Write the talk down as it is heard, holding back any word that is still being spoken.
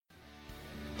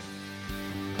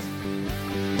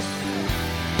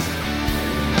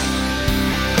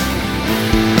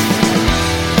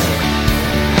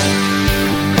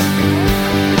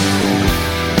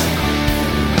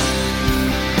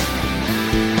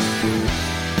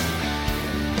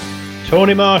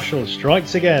Tawny Marshall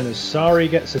strikes again as Sarri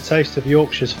gets a taste of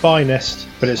Yorkshire's finest,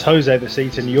 but it's Jose that's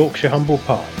eaten Yorkshire humble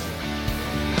pie.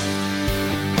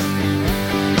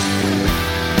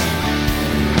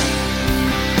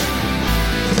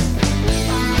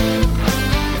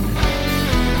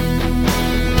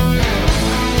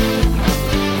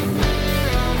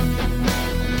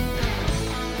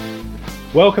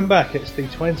 Welcome back. It's the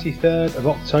 23rd of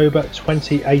October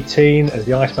 2018. As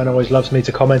the Iceman always loves me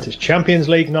to comment, it's Champions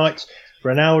League night.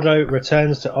 Ronaldo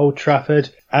returns to Old Trafford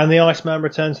and the Iceman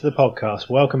returns to the podcast.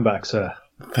 Welcome back, sir.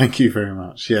 Thank you very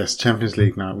much. Yes, Champions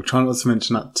League night. We'll try not to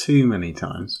mention that too many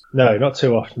times. No, not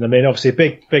too often. I mean, obviously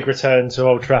a big return to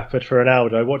Old Trafford for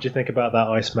Ronaldo. What do you think about that,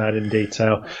 Iceman, in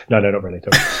detail? No, not really.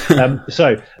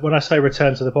 So, when I say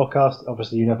return to the podcast,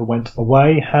 obviously you never went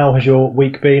away. How has your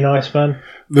week been, Iceman?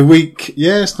 The week,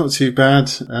 yeah, it's not too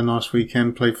bad. A nice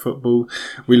weekend, played football.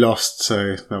 We lost,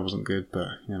 so that wasn't good, but,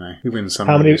 you know, we win some,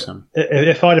 we lose some.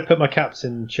 If I'd have put my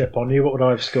captain chip on you, what would I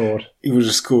have scored? You would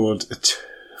have scored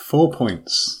 4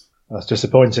 points. That's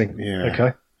disappointing. Yeah.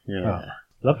 Okay. Yeah. Oh,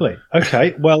 lovely.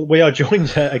 Okay. Well, we are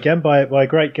joined again by a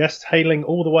great guest hailing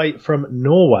all the way from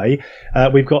Norway.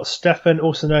 We've got Stefan,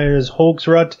 also known as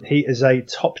Hogsrud. He is a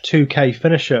top 2K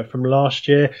finisher from last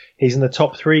year. He's in the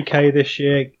top 3K this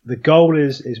year. The goal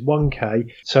is 1K.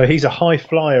 So he's a high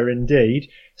flyer indeed.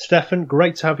 Stefan,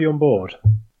 great to have you on board.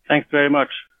 Thanks very much.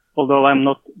 Although I'm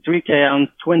not 3K, I'm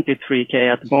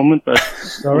 23K at the moment, but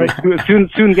Sorry.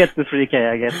 soon get to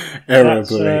 3K, I guess.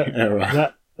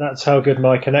 Error. That's how good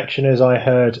my connection is. I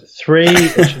heard 3,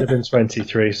 it should have been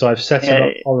 23, so I've set it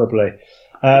up horribly.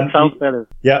 Sounds better.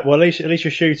 Yeah, well, at least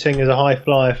you're shooting as a high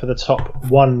flyer for the top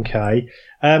 1K.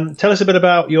 Tell us a bit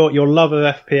about your love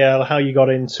of FPL, how you got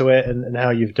into it, and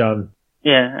how you've done.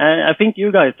 Yeah, I think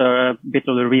you guys are a bit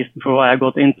of the reason for why I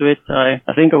got into it. I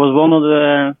think I was one of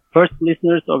the first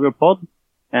listeners of your pod,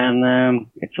 and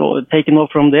it's all taken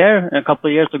off from there. A couple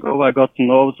of years ago, I got to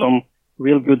know some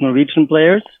real good Norwegian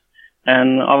players,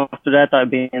 and after that,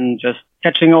 I've been just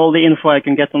catching all the info I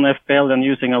can get on FPL and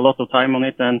using a lot of time on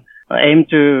it. And I aim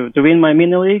to win my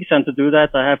mini leagues, and to do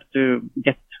that, I have to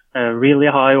get a really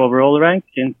high overall rank,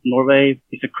 since Norway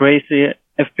is a crazy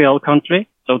FPL country.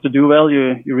 So to do well,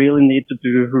 you really need to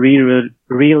do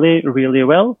really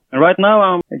well. And right now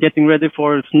I'm getting ready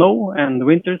for snow and the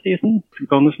winter season. It's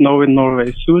going to snow in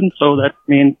Norway soon, so that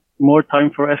means more time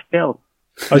for FPL.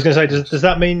 I was going to say, does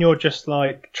that mean you're just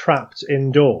like trapped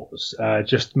indoors,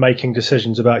 just making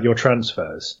decisions about your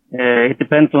transfers? It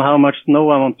depends on how much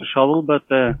snow I want to shovel, but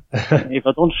if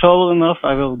I don't shovel enough,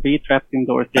 I will be trapped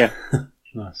indoors, yeah.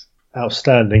 Nice.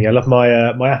 Outstanding. I love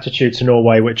my attitude to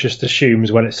Norway, which just assumes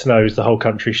when it snows the whole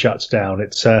country shuts down.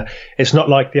 It's not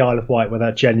like the Isle of Wight where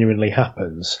that genuinely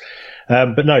happens.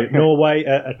 But no, Norway,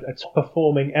 a top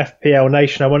performing FPL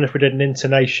nation. I wonder if we did an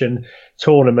internation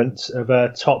tournament of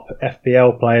top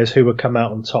FPL players who would come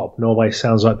out on top. Norway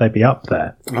sounds like they'd be up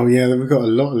there. Oh yeah, we've got a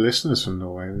lot of listeners from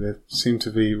Norway. They seem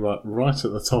to be right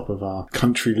at the top of our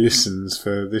country listens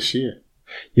for this year.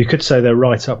 You could say they're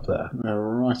right up there. They're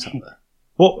right up there.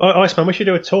 Well, Iceman, we should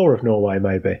do a tour of Norway,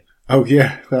 maybe. Oh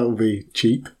yeah, that will be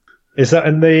cheap. Is that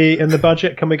in the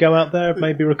budget? Can we go out there,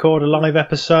 maybe record a live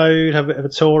episode, have a bit of a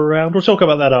tour around? We'll talk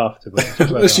about that afterwards.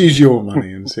 Let's use your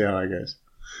money and see how it goes.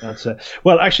 That's it.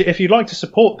 Well, actually, if you'd like to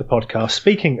support the podcast,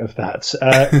 speaking of that,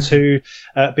 to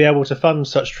be able to fund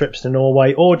such trips to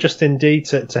Norway, or just indeed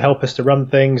to help us to run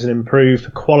things and improve the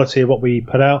quality of what we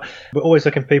put out, we're always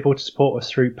looking for people to support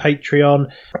us through Patreon.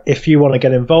 If you want to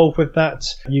get involved with that,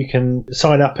 you can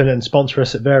sign up and sponsor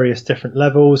us at various different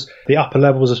levels. The upper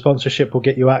levels of sponsorship will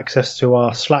get you access to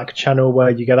our Slack channel,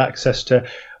 where you get access to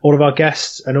all of our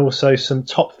guests and also some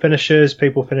top finishers,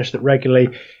 people finish that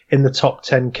regularly in the top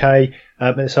 10K.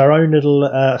 It's our own little,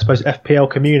 I suppose, FPL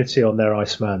community on there,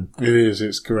 Iceman. It is.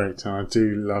 It's great. I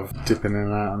do love dipping in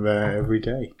and out of there every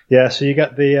day. Yeah, so you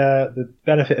get the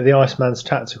benefit of the Iceman's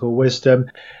tactical wisdom.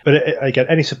 But again,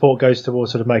 any support goes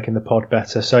towards sort of making the pod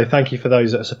better. So thank you for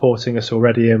those that are supporting us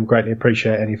already, and greatly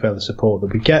appreciate any further support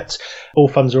that we get. All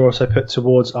funds are also put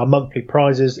towards our monthly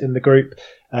prizes in the group.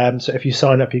 So if you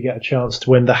sign up, you get a chance to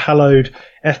win the hallowed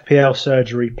FPL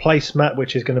Surgery placemat,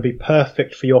 which is going to be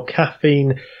perfect for your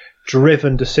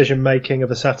caffeine-driven decision-making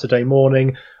of a Saturday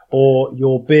morning, or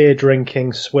your beer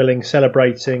drinking, swilling,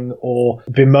 celebrating, or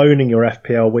bemoaning your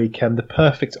FPL weekend. The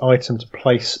perfect item to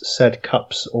place said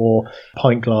cups or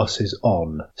pint glasses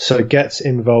on. So get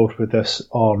involved with us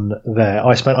on there.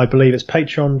 I believe it's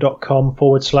patreon.com/,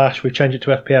 we've changed it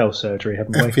to FPL Surgery,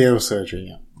 haven't we? FPL Surgery,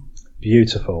 yeah.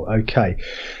 Beautiful. Okay.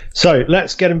 So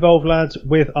let's get involved, lads,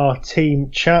 with our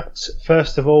team chat.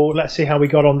 First of all, let's see how we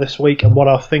got on this week and what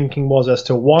our thinking was as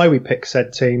to why we picked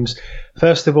said teams.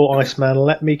 First of all, Iceman,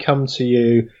 let me come to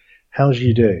you. How did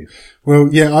you do? Well,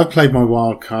 yeah, I played my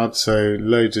wild card, so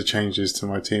loads of changes to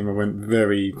my team. I went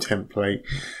very template.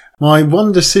 My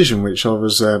one decision, which I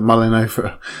was mulling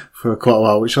over for quite a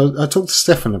while, which I talked to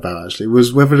Stefan about actually,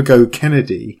 was whether to go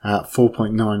Kennedy at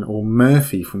 4.9 or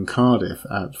Murphy from Cardiff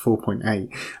at 4.8.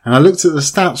 And I looked at the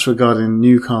stats regarding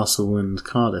Newcastle and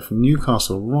Cardiff, and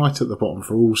Newcastle right at the bottom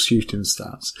for all shooting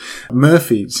stats.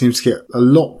 Murphy seems to get a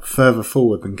lot further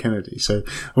forward than Kennedy, so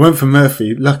I went for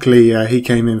Murphy. Luckily, he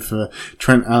came in for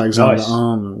Trent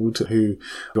Alexander-Arnold, who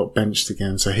got benched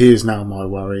again, so he is now my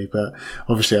worry, but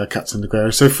obviously I captained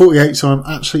Aguero. So 48, so I'm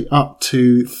actually up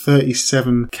to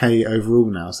 37k overall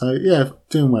now. So yeah,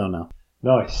 doing well now.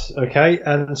 Nice. Okay.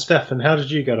 And Stefan, how did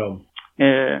you get on?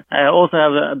 I also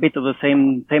have a bit of the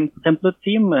same template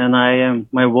team, and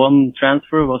my one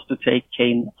transfer was to take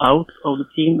Kane out of the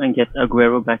team and get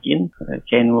Aguero back in.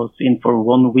 Kane was in for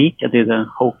 1 week. I did a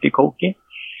hokey-cokey.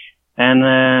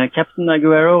 And Captain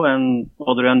Aguero, and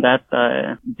other than that,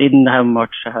 I didn't have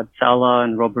much. I had Salah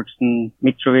and Robertson,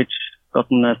 Mitrovic got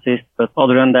an assist, but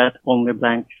other than that, only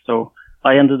blank. So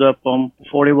I ended up on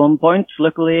 41 points.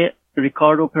 Luckily,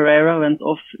 Ricardo Pereira went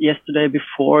off yesterday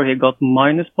before he got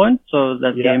minus points, so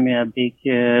that gave me a big,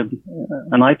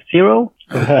 a nice zero.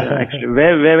 Actually,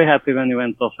 very, very happy when he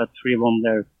went off at 3-1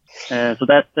 there. So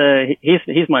that,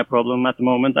 he's my problem at the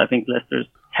moment. I think Leicester's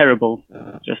terrible,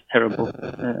 just terrible.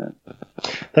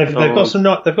 They've got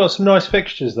some nice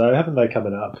fixtures though, haven't they,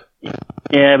 coming up?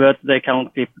 Yeah, but they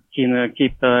can't keep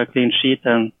a clean sheet,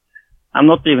 and I'm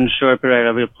not even sure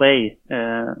Pereira will play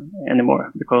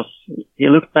anymore because he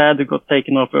looked bad. He got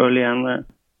taken off early and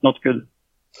not good.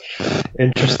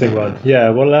 Interesting one. Yeah,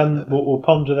 well, we'll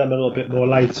ponder them a little bit more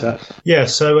later. Yeah,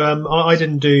 so I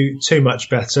didn't do too much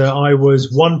better. I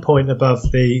was 1 point above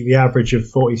the average of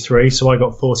 43, so I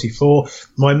got 44.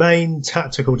 My main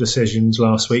tactical decisions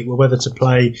last week were whether to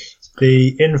play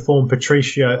the in-form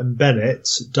Patricio and Bennett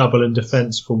double in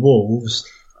defence for Wolves,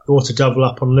 or to double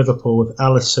up on Liverpool with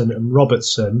Alisson and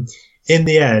Robertson. In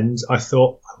the end, I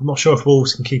thought, I'm not sure if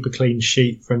Wolves can keep a clean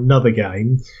sheet for another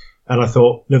game. And I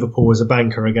thought Liverpool was a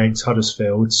banker against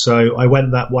Huddersfield. So I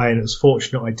went that way, and it was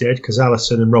fortunate I did, because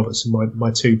Alisson and Robertson were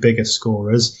my two biggest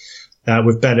scorers,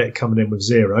 with Bennett coming in with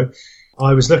 0.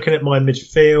 I was looking at my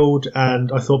midfield,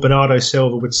 and I thought Bernardo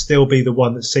Silva would still be the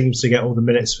one that seems to get all the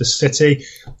minutes for City.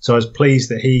 So I was pleased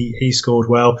that he scored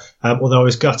well, although I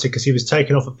was gutted because he was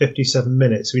taken off at 57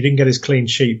 minutes. So he didn't get his clean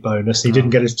sheet bonus. He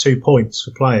didn't get his 2 points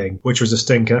for playing, which was a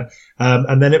stinker.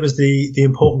 And then it was the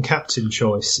important captain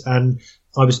choice. And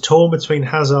I was torn between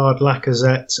Hazard,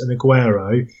 Lacazette and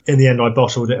Aguero. In the end, I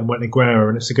bottled it and went Aguero,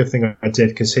 and it's a good thing I did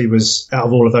because he was, out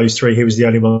of all of those three, he was the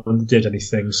only one that did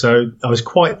anything. So I was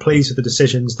quite pleased with the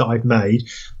decisions that I've made.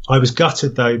 I was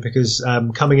gutted, though, because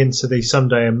coming into the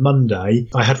Sunday and Monday,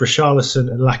 I had Richarlison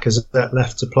and Lacazette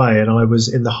left to play, and I was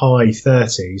in the high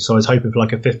 30s, so I was hoping for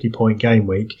like a 50-point game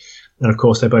week. And of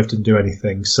course, they both didn't do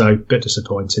anything, so a bit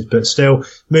disappointed, but still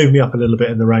moved me up a little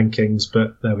bit in the rankings,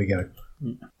 but there we go.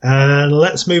 And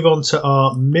let's move on to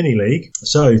our mini league.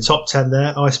 So top 10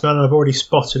 there, Iceman. I've already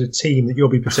spotted a team that you'll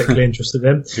be particularly interested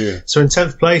in. Yeah. So in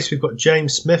 10th place, we've got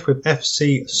James Smith with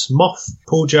FC Smoth.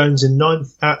 Paul Jones in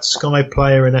 9th at Sky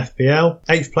Player in FPL.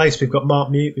 8th place, we've got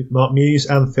Mark Muse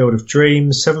and Field of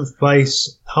Dreams. 7th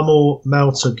place, Hummel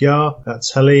Maltogyar.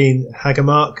 That's Helene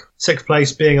Hagemark. 6th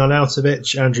place being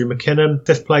Arnautovic, Andrew McKinnon.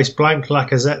 5th place, Blank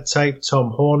Lacazette Tape, Tom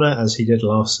Horner, as he did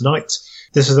last night.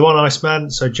 This is the one, Iceman.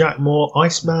 So Jack Moore,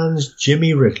 Iceman's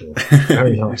Jimmy Riddle.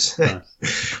 Very nice.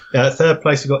 Third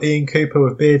place, we've got Ian Cooper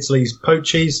with Beardsley's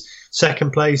Poachies.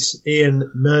 Second place,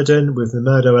 Ian Murden with the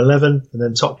Murdo 11. And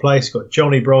then top place, we've got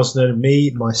Johnny Brosnan,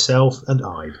 me, myself, and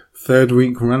Ibe. Third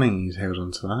week running, he's held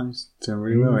on to that. He's doing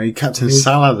really well. He captained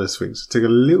Salah this week, so took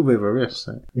a little bit of a risk.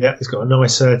 So. Yeah, he's got a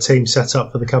nice team set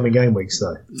up for the coming game weeks,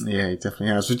 though. Yeah, he definitely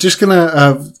has. We're just going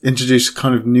to introduce a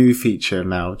kind of new feature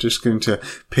now. Just going to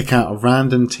pick out a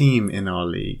random team in our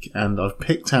league, and I've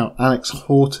picked out Alex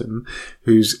Horton,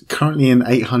 who's currently in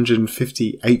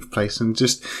 858th place, and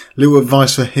just a little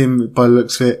advice for him by the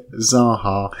looks of it,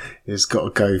 Zaha has got to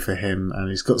go for him, and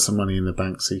he's got some money in the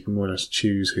bank, so you can more or less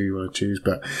choose who you want to choose,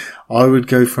 but I would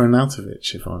go for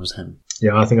Arnautovic if I was him.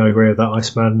 Yeah, I think I agree with that,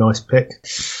 Iceman. Nice pick.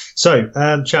 So,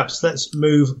 chaps, let's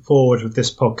move forward with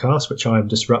this podcast, which I am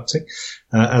disrupting.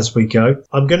 as we go.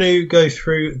 I'm going to go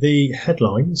through the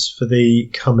headlines for the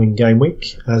coming game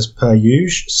week as per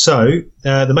usual. So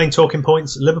the main talking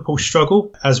points: Liverpool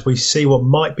struggle as we see what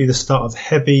might be the start of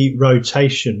heavy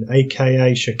rotation,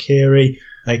 aka Shaqiri,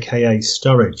 aka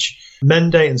Sturridge.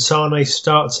 Mendy and Sane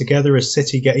start together as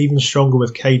City get even stronger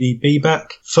with KDB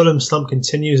back. Fulham slump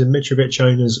continues and Mitrovic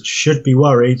owners should be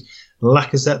worried.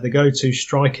 Lacazette the go-to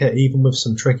striker, even with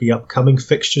some tricky upcoming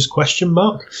fixtures, ?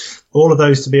 All of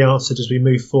those to be answered as we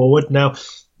move forward. Now,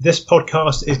 this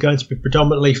podcast is going to be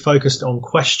predominantly focused on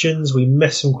questions. We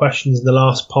missed some questions in the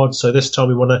last pod, so this time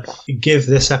we want to give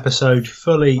this episode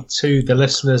fully to the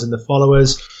listeners and the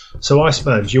followers. So,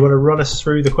 Iceman, do you want to run us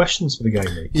through the questions for the game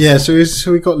week? Yeah, so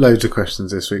we got loads of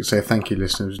questions this week, so thank you,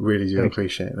 listeners. Really do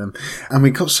appreciate them. And we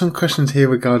got some questions here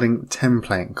regarding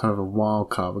template, kind of a wild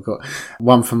card. We've got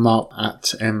one from Mark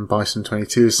at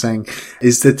mbison22 saying,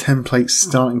 is the template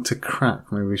starting to crack?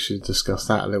 Maybe we should discuss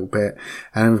that a little bit.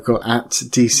 And we've got at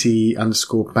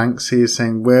DC_Banksy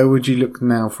saying, where would you look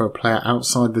now for a player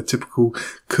outside the typical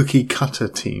cookie cutter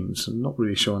teams? I'm not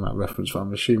really sure on that reference, but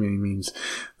I'm assuming he means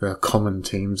the common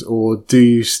teams. Or do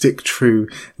you stick true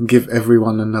and give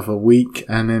everyone another week?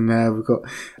 And then we've got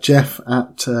Jeff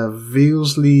at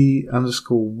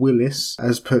Vealsley_Willis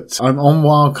has put, I'm on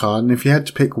wildcard, and if you had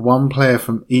to pick one player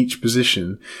from each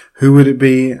position, who would it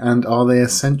be and are they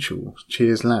essential?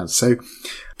 Cheers, lads. So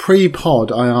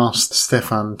pre-pod, I asked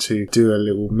Stefan to do a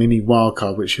little mini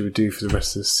wildcard, which he would do for the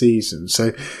rest of the season.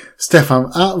 So,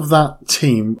 Stefan, out of that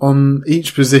team, on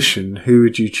each position, who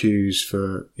would you choose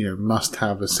for,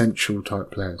 must-have, essential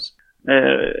type players?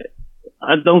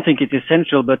 I don't think it's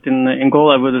essential, but in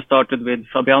goal I would have started with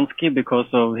Fabianski because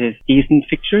of his decent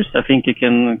fixtures. I think he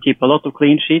can keep a lot of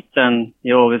clean sheets and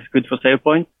he's always good for save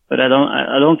points. But I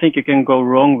don't think you can go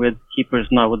wrong with keepers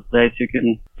nowadays. You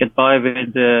can get by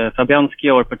with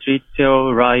Fabianski or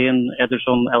Patricio, Ryan,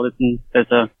 Ederson, Ellison. There's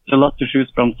a lot to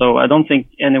choose from. So I don't think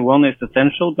any one is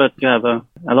essential, but you have a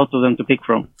lot of them to pick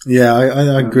from. Yeah,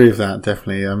 I agree with that,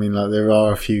 definitely. I mean, there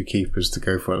are a few keepers to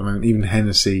go for at the moment. Even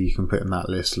Hennessy you can put in that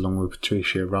list along with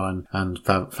Patricio, Ryan and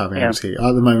Fabianski. Yeah.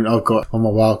 At the moment I've got on my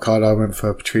wild card, I went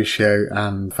for Patricio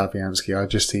and Fabianski. I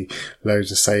just see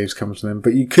loads of saves coming to them.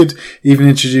 But you could even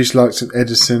introduce likes of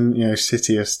Ederson.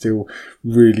 City are still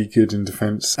really good in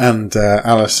defence, and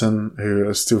Alisson, who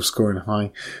are still scoring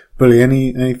high. Bully,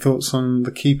 any thoughts on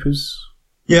the keepers?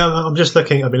 Yeah, I'm just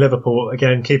looking. Liverpool,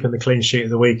 again, keeping the clean sheet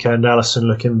at the weekend. Alisson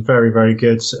looking very, very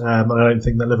good. I don't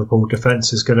think that Liverpool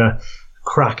defence is going to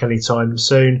crack anytime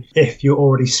soon. If you're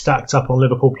already stacked up on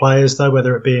Liverpool players, though,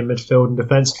 whether it be in midfield and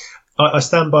defence, I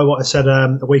stand by what I said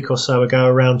a week or so ago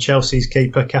around Chelsea's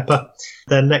keeper, Kepa.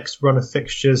 Their next run of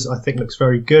fixtures, I think, looks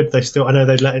very good. I know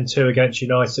they'd let in 2 against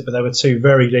United, but they were 2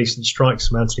 very decent strikes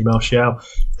from Anthony Martial.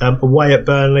 Away at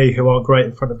Burnley, who aren't great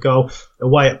in front of goal.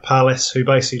 Away at Palace, who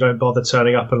basically don't bother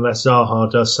turning up unless Zaha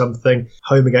does something.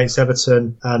 Home against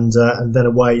Everton, and then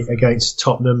away against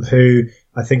Tottenham, who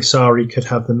I think Sarri could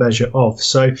have the measure of.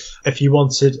 So if you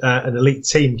wanted an elite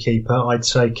team keeper, I'd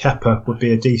say Kepa would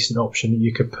be a decent option that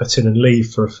you could put in and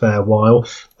leave for a fair while.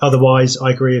 Otherwise,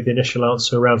 I agree with the initial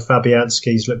answer around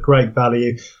Fabianski's. Look, great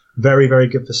value. Very, very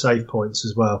good for save points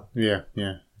as well. Yeah,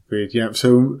 agreed. Yeah,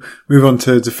 so move on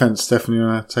to defence. Stephanie, you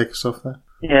want to take us off there?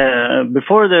 Yeah,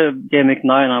 before the game week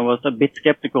 9, I was a bit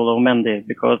skeptical of Mendy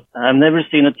because I've never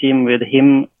seen a team with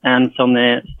him and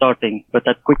Sané starting. But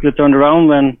that quickly turned around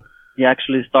when he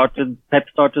actually Pep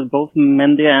started both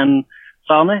Mendy and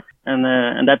Sané,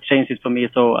 and that changed it for me.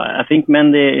 So I think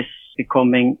Mendy is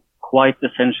becoming quite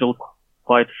essential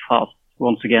quite fast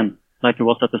once again, like it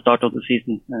was at the start of the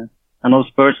season. I know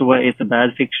Spurs away is a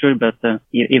bad fixture, but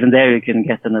even there you can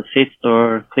get an assist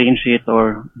or clean sheet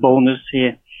or bonus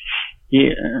here.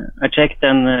 I checked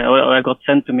and I got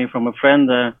sent to me from a friend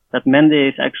that Mendy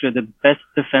is actually the best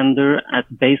defender at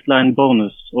baseline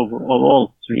bonus of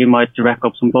all. So he might rack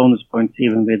up some bonus points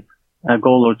even with a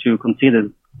goal or 2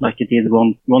 conceded, like he did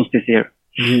once this year.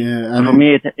 Yeah, and for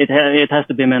me, it has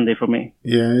to be Mendy for me.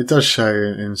 Yeah, it does show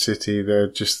in City they're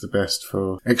just the best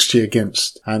for XG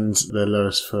against and the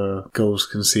lowest for goals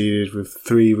conceded, with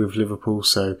 3 with Liverpool.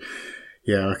 So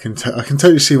yeah, I can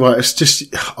totally see why. It's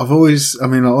just, on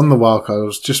the wildcard, I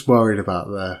was just worried about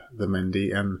the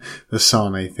Mendy and the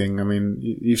Sané thing. I mean,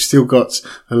 you've still got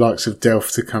the likes of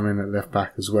Delph to come in at left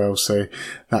back as well, so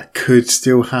that could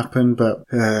still happen. But,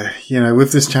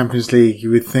 with this Champions League, you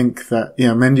would think that,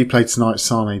 Mendy played tonight,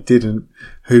 Sané didn't.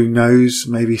 Who knows?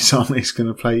 Maybe Sané's going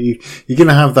to play. You're going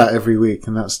to have that every week,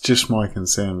 and that's just my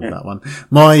concern with that one.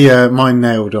 My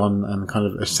nailed on and kind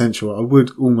of essential, I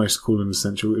would almost call him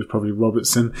essential, is probably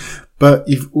Robertson. But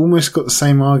you've almost got the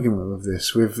same argument with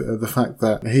this, with the fact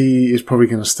that he is probably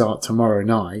going to start tomorrow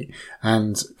night,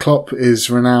 and Klopp is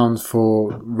renowned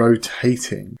for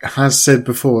rotating. Has said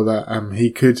before that he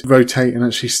could rotate and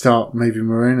actually start maybe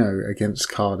Moreno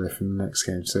against Cardiff in the next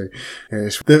game. So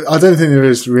I don't think there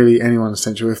is really anyone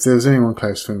essential. If there's anyone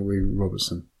close, I think it would be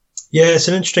Robertson. Yeah, it's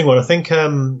an interesting one. I think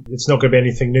it's not going to be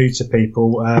anything new to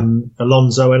people.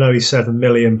 Alonso, I know he's 7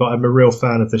 million, but I'm a real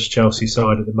fan of this Chelsea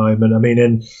side at the moment. I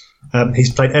mean,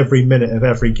 he's played every minute of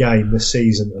every game this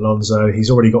season, Alonso.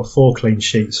 He's already got 4 clean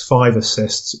sheets, 5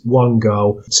 assists, 1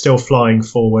 goal, still flying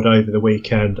forward over the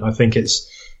weekend. I think it's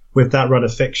with that run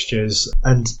of fixtures.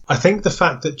 And I think the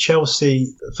fact that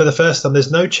Chelsea, for the first time, there's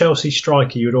no Chelsea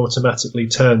striker you would automatically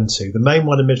turn to. The main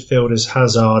one in midfield is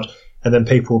Hazard. And then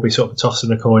people will be sort of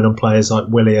tossing a coin on players like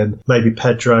Willian, maybe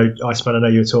Pedro. Iceman, I know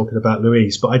you were talking about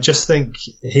Luiz, but I just think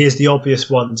he is the obvious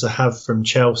one to have from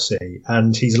Chelsea,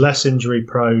 and he's less injury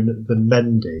prone than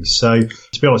Mendy. So,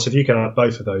 to be honest, if you can have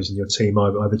both of those in your team, I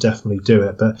would definitely do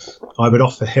it, but I would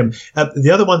offer him. The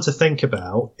other one to think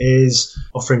about is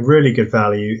offering really good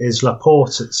value is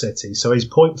Laporte at City. So he's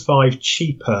 0.5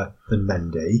 cheaper than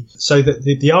Mendy. So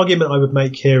the argument I would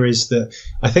make here is that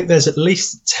I think there's at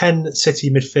least 10 City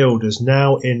midfielders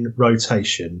now in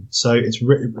rotation. So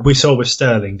we saw with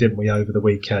Sterling, didn't we, over the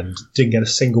weekend? Didn't get a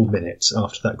single minute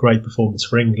after that great performance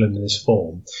for England in his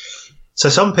form. So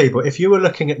some people, if you were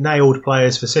looking at nailed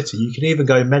players for City, you could even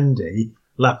go Mendy,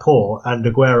 Laporte and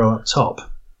Aguero up top.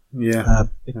 Yeah,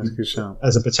 that's a good shout.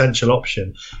 As a potential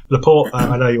option. Laporte,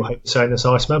 I know you'll hate saying this,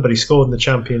 Iceman, but he scored in the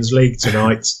Champions League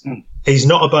tonight. He's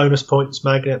not a bonus points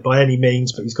magnet by any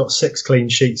means, but he's got 6 clean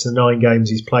sheets in the 9 games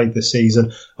he's played this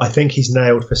season. I think he's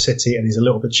nailed for City, and he's a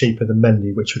little bit cheaper than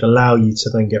Mendy, which would allow you to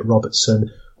then get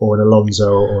Robertson or an Alonso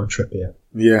or a Trippier.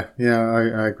 Yeah,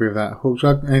 I agree with that.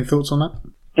 Hawksrug, any thoughts on that?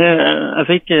 I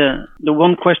think the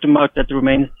one question mark that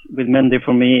remains with Mendy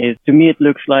for me is, to me it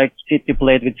looks like City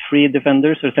played with 3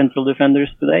 defenders or central defenders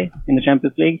today in the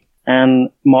Champions League, and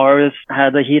Mahrez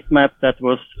had a heat map that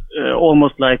was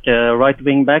almost like a right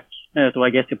wing back, so I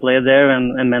guess he played there,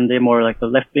 and Mendy more like a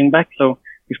left wing back. So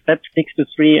if Pep sticks to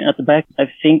 3 at the back, I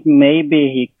think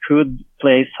maybe he could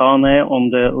play Sane on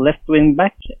the left wing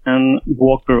back and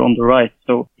Walker on the right.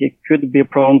 So he could be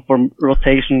prone for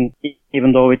rotation,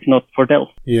 even though it's not for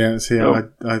Delph. Yeah,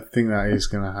 I think that is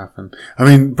going to happen. I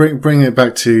mean, bring it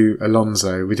back to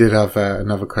Alonso. We did have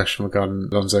another question regarding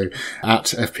Alonso at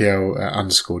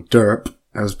FPL_derp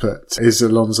has put, is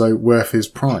Alonso worth his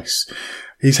price?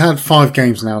 He's had 5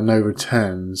 games now, no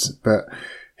returns, but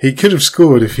he could have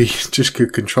scored if he just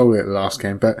could control it the last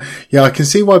game. But yeah, I can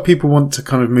see why people want to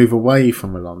kind of move away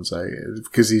from Alonso,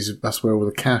 because that's where all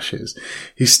the cash is.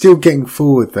 He's still getting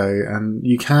forward though, and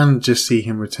you can just see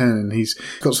him returning. He's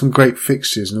got some great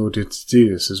fixtures in order to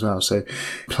do this as well. So,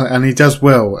 and he does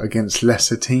well against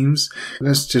lesser teams.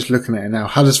 Let's just looking at it now.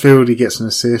 Huddersfield, he gets an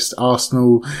assist.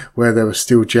 Arsenal, where they were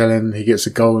still gelling, he gets a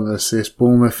goal and an assist.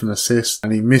 Bournemouth, an assist.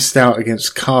 And he missed out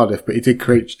against Cardiff, but he did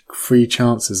create 3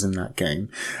 chances in that game.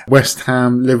 West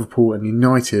Ham, Liverpool and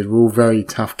United were all very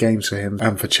tough games for him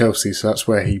and for Chelsea, so that's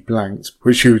where he blanked,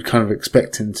 which you would kind of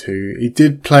expect him to. He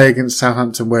did play against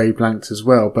Southampton where he blanked as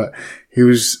well, but he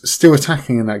was still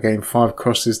attacking in that game, 5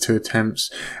 crosses, 2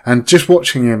 attempts, and just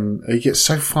watching him, he gets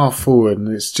so far forward, and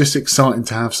it's just exciting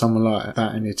to have someone like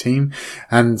that in your team.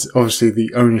 And obviously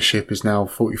the ownership is now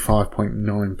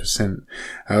 45.9%,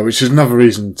 which is another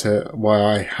reason why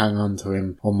I hang on to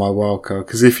him on my wildcard,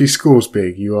 because if he scores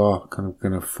big, you are kind of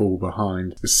going to fall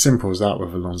behind. It's simple as that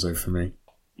with Alonso for me.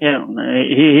 Yeah,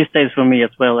 he stays for me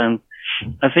as well, and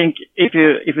I think if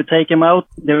you take him out,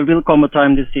 there will come a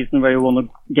time this season where you want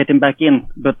to get him back in,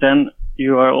 but then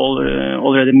you are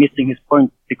already missing his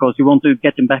point, because you want to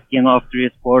get him back in after he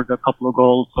scored a couple of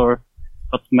goals or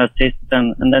got some assists,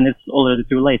 and then it's already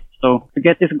too late. So to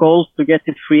get his goals, to get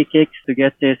his free kicks, to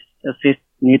get his assists,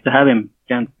 you need to have him.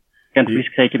 Can't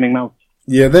risk taking him out.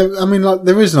 Yeah,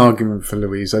 there is an argument for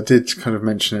Luiz. I did kind of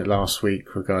mention it last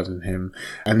week regarding him.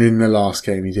 And in the last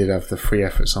game, he did have the 3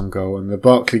 efforts on goal. And the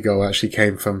Barkley goal actually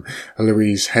came from a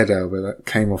Luiz header that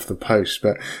came off the post.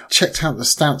 But I checked out the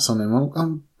stats on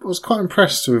him. I was quite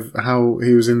impressed with how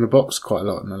he was in the box quite a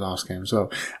lot in the last game as well.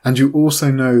 And you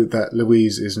also know that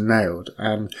Luiz is nailed.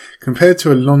 And compared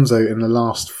to Alonso in the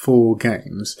last 4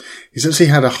 games, he's actually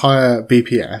had a higher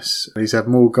BPS. He's had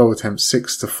more goal attempts,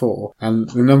 6-4. And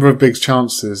the number of big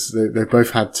chances, they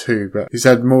both had 2. But he's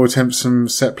had more attempts from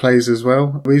set plays as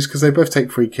well. Luiz, because they both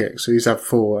take free kicks. So he's had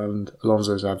 4 and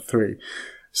Alonso's had 3.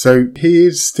 So he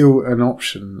is still an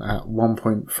option at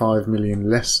 1.5 million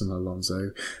less than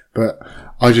Alonso. But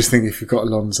I just think if you've got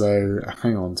Alonso,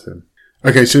 hang on to him.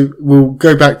 Okay, so we'll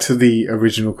go back to the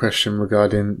original question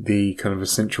regarding the kind of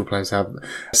essential players to have.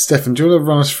 Stefan, do you want to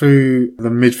run us through the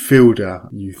midfielder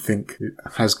you think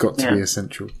has got to be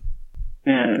essential?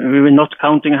 We were not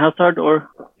counting Hazard, or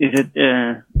is it?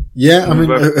 Yeah, I mean,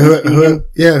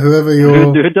 whoever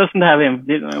you're. Who doesn't have him?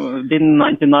 Didn't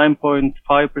 99.5%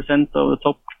 of the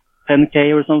top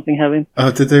 10K or something have him?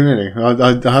 Oh, did they really?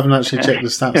 I haven't actually checked the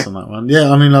stats on that one.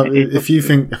 Yeah, I mean, like, if you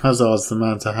think Hazard's the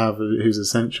man to have who's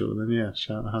essential, then yeah,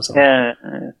 shout Hazard.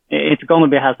 It's going to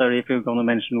be Hazard if you're going to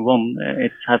mention one.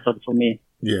 It's Hazard for me.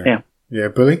 Yeah,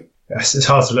 Bully? Yes, it's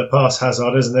hard to look past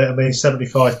Hazard, isn't it? I mean,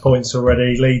 75 points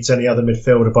already, leads any other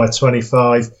midfielder by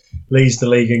 25, leads the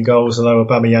league in goals, although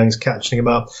Aubameyang's catching him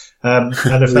up. And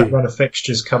if that run of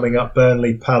fixtures coming up,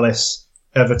 Burnley, Palace,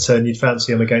 Everton, you'd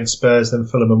fancy him against Spurs, then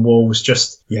Fulham and Wolves.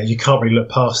 You can't really look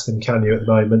past him, can you, at the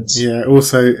moment? Yeah,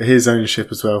 also his ownership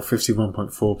as well,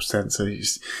 51.4%. So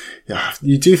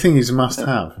you do think he's a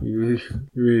must-have. You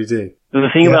really do. So the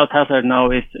thing about Hazard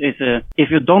now is if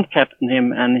you don't captain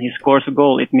him and he scores a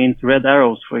goal, it means red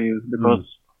arrows for you because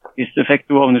his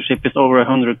effective ownership is over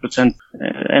 100%.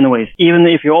 Anyways, even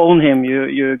if you own him,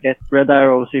 you get red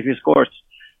arrows if he scores.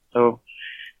 So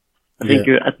I think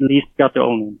you at least got to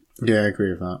own him. Yeah, I agree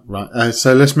with that. Right.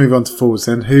 So let's move on to forwards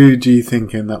then. Who do you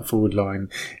think in that forward line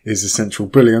is essential?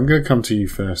 Billy, I'm going to come to you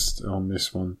first on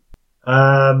this one.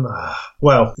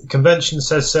 Well, convention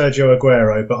says Sergio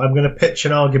Aguero, but I'm going to pitch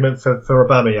an argument for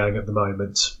Aubameyang at the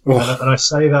moment. And I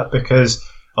say that because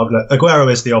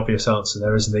Aguero is the obvious answer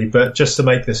there, isn't he? But just to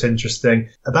make this interesting,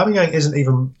 Aubameyang isn't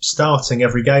even starting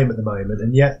every game at the moment,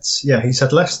 and yet, he's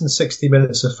had less than 60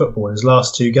 minutes of football in his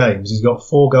last 2 games. He's got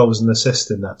 4 goals and an assist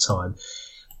in that time.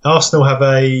 Arsenal have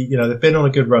they've been on a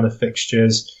good run of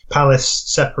fixtures. Palace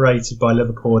separated by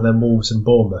Liverpool and then Wolves and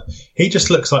Bournemouth. He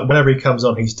just looks like whenever he comes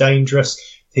on, he's dangerous.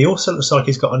 He also looks like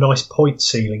he's got a nice point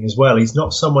ceiling as well. He's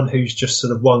not someone who's just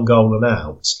sort of one goal and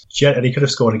out. And he could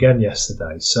have scored again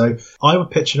yesterday. So I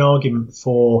would pitch an argument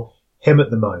for him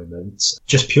at the moment,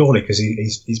 just purely because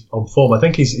he's on form. I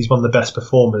think he's one of the best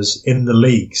performers in the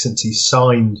league since he's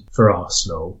signed for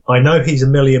Arsenal. I know he's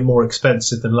 $1 million more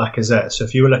expensive than Lacazette, so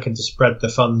if you were looking to spread the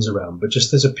funds around, but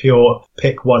just as a pure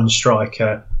pick one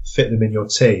striker, fit them in your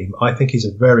team, I think he's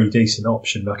a very decent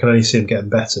option. I can only see him getting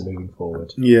better moving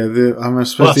forward. Yeah,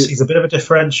 plus he's a bit of a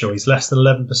differential. He's less than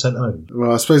 11% owned.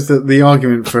 Well, I suppose that the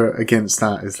argument against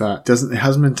that is that it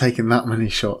hasn't been taking that many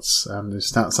shots. The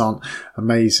stats aren't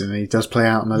amazing. He does play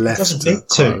out on the left. He doesn't need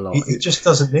to. He just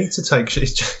doesn't need to take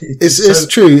shots. It's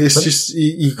true. It's just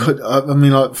you could. I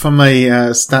mean, like from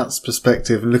a stats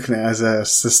perspective and looking at it as a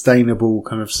sustainable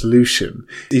kind of solution,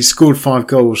 he's scored 5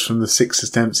 goals from the 6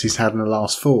 attempts he's had in the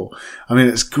last 4. I mean,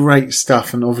 it's great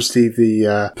stuff, and obviously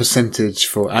the percentage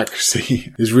for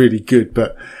accuracy is really good,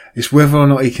 but it's whether or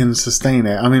not he can sustain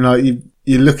it. I mean, like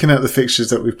you're looking at the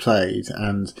fixtures that we've played,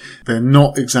 and they're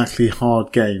not exactly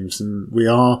hard games, and we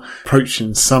are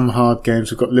approaching some hard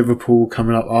games. We've got Liverpool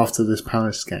coming up after this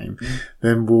Palace game,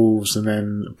 then Wolves, and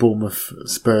then Bournemouth,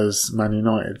 Spurs, Man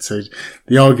United. So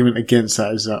the argument against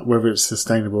that is that whether it's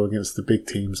sustainable against the big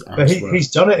teams. But he's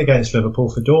done it against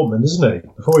Liverpool for Dortmund, isn't he?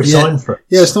 Before he signed for it.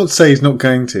 Yeah, it's not to say he's not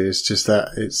going to. It's just that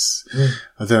it's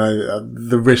I don't know.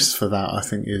 The risk for that I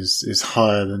think is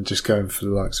higher than just going for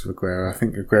the likes of Aguero. I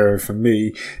think Aguero for me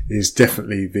is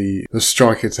definitely the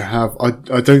striker to have. I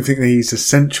don't think that he's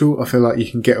essential. I feel like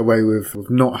you can get away with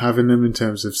not having him in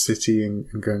terms of City and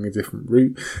going a different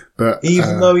route. But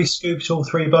even though he scooped all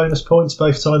 3 bonus points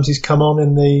both times he's come on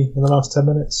in the last 10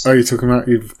 minutes. Oh, you're talking about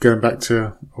going back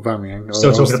to Aubameyang?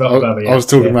 Still talking about Aubameyang. I was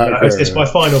talking about. It's my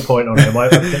final point on him. I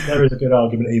think there is a good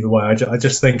argument either way. I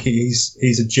just think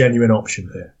he's a genuine option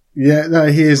here. Yeah, no,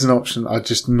 he is an option. I'm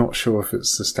just not sure if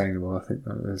it's sustainable. I think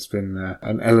that there's been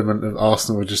an element of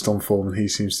Arsenal are just on form, and he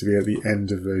seems to be at the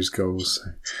end of those goals.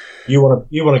 So. You want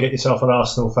to get yourself an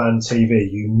Arsenal fan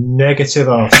TV, you negative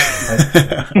Arsenal.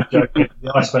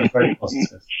 The Iceman's very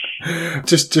positive.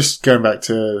 Just going back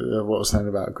to what I was saying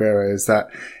about Aguero is that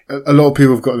a lot of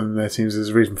people have got him in their teams. There's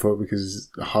a reason for it because he's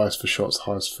the highest for shots,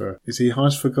 is he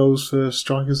highest for goals for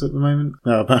strikers at the moment?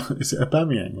 No, is it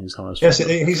Aubameyang who's highest? Yes,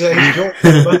 he's Jordan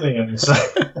Aubameyang. So.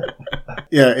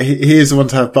 Yeah, he is the one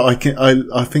to have, but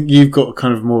I think you've got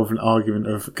kind of more of an argument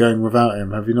of going without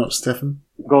him. Have you not, Stefan?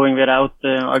 Going without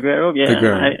Aguero, yeah.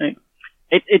 Aguero.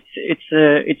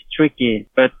 It's tricky,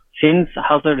 but since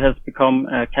Hazard has become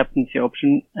a captaincy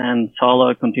option and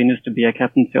Salah continues to be a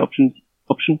captaincy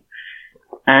option,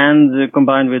 and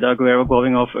combined with Aguero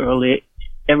going off early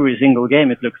every single game,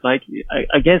 it looks like,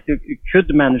 I guess you could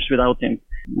manage without him.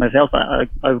 Myself, I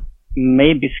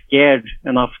may be scared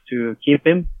enough to keep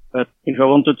him, But if I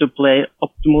wanted to play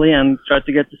optimally and try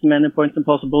to get as many points as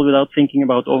possible without thinking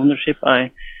about ownership,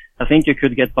 I think you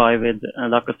could get by with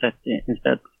Lacazette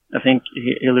instead. I think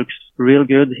he looks real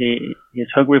good. He's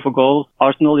hungry for goals.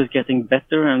 Arsenal is getting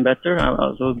better and better. I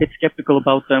was a bit skeptical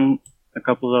about them a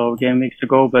couple of game weeks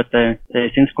ago, but they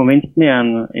since convinced me.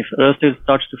 And if Özil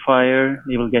starts to fire,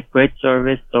 he will get great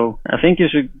service. So I think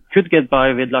you could get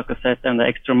by with Lacazette and the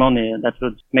extra money. That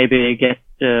would maybe get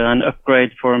an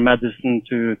upgrade for Maddison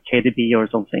to KDB or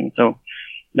something. So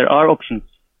there are options.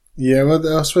 Yeah,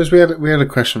 well, I suppose we had a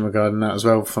question regarding that as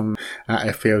well from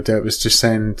FPL Dirt, was just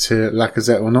saying to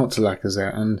Lacazette or not to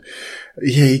Lacazette, and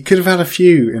yeah, he could have had a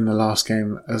few in the last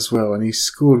game as well, and he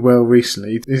scored well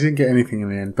recently. He didn't get anything in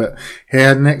the end, but he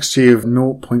had an XG of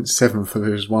 0.7 for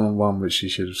his 1-on-1, which he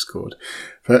should have scored.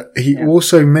 But he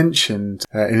also mentioned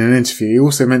in an interview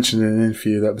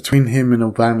that between him and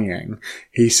Aubameyang,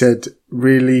 he said,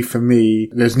 really, for me,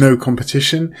 there's no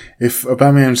competition. If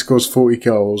Aubameyang scores 40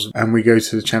 goals and we go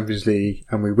to the Champions League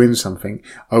and we win something,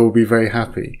 I will be very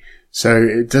happy. So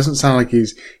it doesn't sound like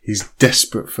he's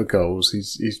desperate for goals.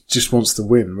 He just wants to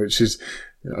win, which is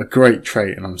a great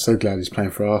trait, and I'm so glad he's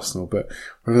playing for Arsenal. But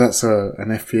whether that's an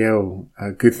FPL,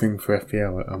 a good thing for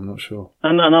FPL, I'm not sure.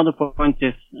 And another point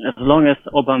is, as long as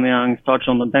Aubameyang starts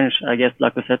on the bench, I guess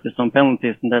Lacazette is on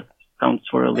penalties, and that counts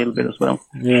for a little bit as well.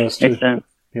 Yeah, that's true.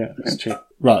 That's true.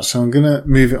 Right, so I'm going to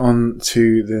move it on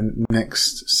to the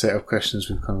next set of questions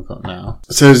we've kind of got now.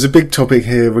 So there's a big topic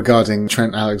here regarding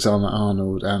Trent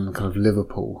Alexander-Arnold and kind of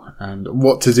Liverpool and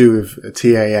what to do with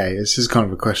TAA. This is kind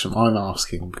of a question I'm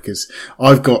asking because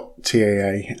I've got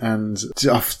TAA and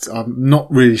I'm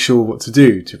not really sure what to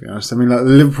do, to be honest. I mean, like, the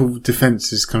Liverpool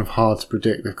defence is kind of hard to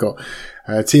predict. They've got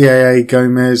TAA,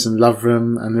 Gomez and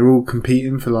Lovren, and they're all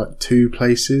competing for like 2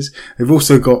 places. They've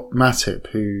also got Matip,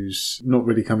 who's not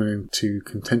really coming into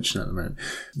contention at the moment.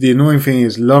 The annoying thing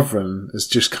is Lovren has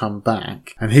just come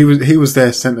back, and he was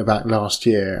their centre back last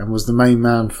year and was the main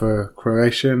man for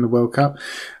Croatia in the World Cup.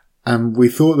 And we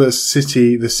thought that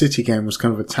the City game was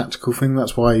kind of a tactical thing.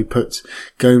 That's why he put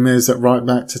Gomez at right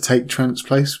back to take Trent's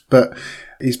place. But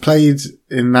he's played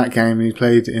in that game and he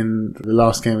played in the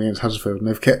last game against Huddersfield, and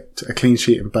they've kept a clean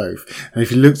sheet in both. And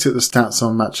if you looked at the stats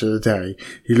on Match of the Day,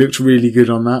 he looked really good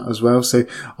on that as well. So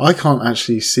I can't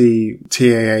actually see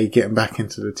TAA getting back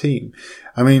into the team.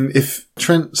 I mean, if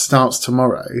Trent starts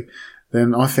tomorrow,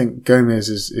 then I think Gomez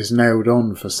is nailed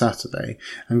on for Saturday.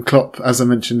 And Klopp, as I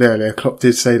mentioned earlier, Klopp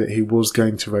did say that he was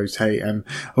going to rotate, and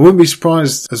I wouldn't be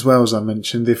surprised, as well as I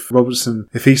mentioned, if Robertson,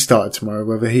 if he started tomorrow,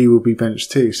 whether he will be benched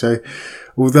too. So,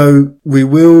 although we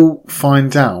will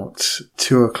find out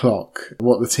 2:00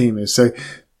 what the team is. So,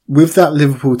 with that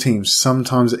Liverpool team,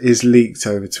 sometimes it is leaked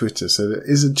over Twitter, so there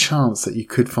is a chance that you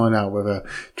could find out whether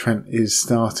Trent is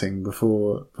starting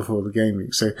before the game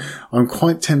week. So I'm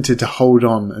quite tempted to hold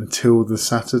on until the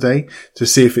Saturday to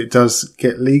see if it does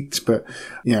get leaked. But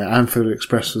yeah, Anfield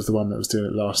Express was the one that was doing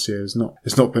it last year. It's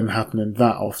not been happening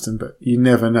that often, but you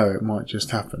never know, it might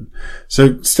just happen.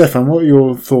 So Stefan, what are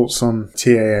your thoughts on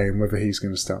TAA and whether he's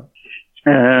going to start?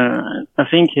 I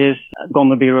think he's going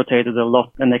to be rotated a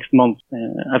lot the next month.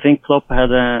 I think Klopp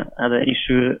had an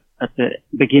issue at the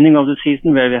beginning of the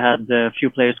season where we had a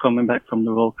few players coming back from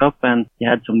the World Cup, and he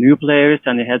had some new players,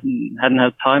 and he hadn't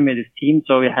had time with his team,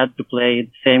 so he had to play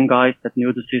the same guys that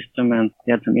knew the system, and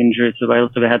he had some injuries as well,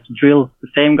 so they had to drill the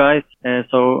same guys.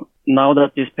 So now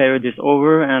that this period is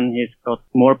over and he's got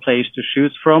more players to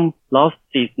choose from, last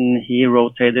season he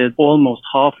rotated almost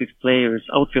half his players,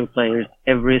 outfield players,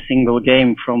 every single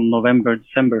game from November,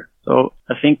 December. So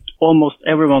I think almost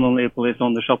everyone on Liverpool is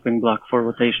on the shopping block for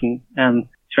rotation, and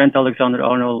Trent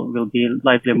Alexander-Arnold will be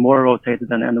likely more rotated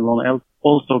than anyone else,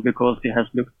 also because he has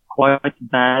looked quite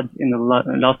bad in the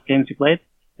last games he played,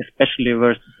 especially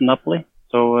versus Napoli.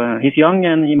 So he's young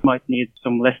and he might need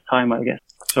some less time, I guess.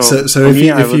 So if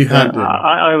you had him,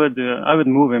 I would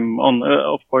move him on.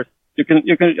 Of course,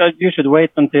 you should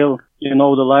wait until you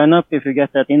know the lineup if you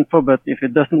get that info. But if you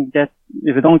don't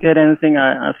get anything,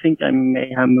 I think I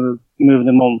may have moved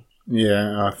them on.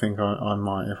 Yeah, I think I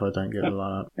might if I don't get the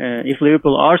lineup. If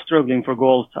Liverpool are struggling for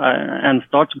goals and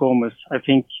starts Gomez, I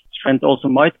think Trent also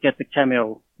might get the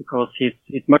cameo because he's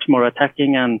much more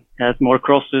attacking and has more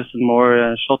crosses and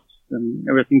more shots and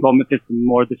everything. Gomez is a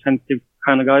more defensive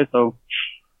kind of guy, so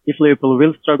if Liverpool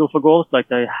will struggle for goals like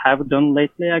they have done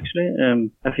lately, actually,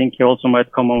 I think he also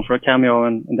might come on for a cameo,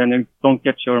 and then you don't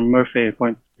get your Murphy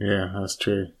point. Yeah, that's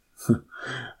true.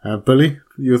 Billy,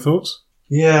 your thoughts?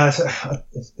 Yeah,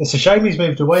 it's a shame he's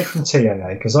moved away from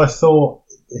TAA because I thought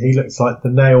he looks like the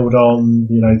nailed on,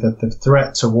 the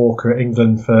threat to Walker at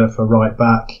England for right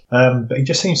back. But he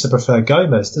just seems to prefer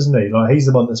Gomez, doesn't he? Like, he's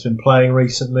the one that's been playing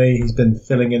recently. He's been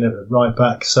filling in at right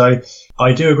back. So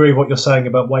I do agree with what you're saying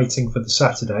about waiting for the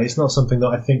Saturday. It's not something that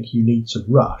I think you need to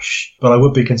rush, but I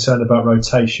would be concerned about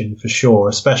rotation for sure,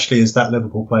 especially as that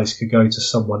Liverpool place could go to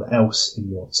someone else in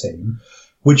your team.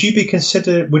 Would you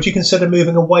consider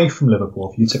moving away from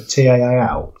Liverpool if you took TAA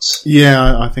out?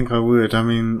 Yeah, I think I would. I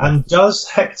mean, and does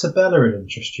Hector Bellerin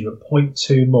interest you at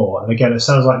 0.2 more? And again, it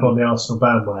sounds like I'm on the Arsenal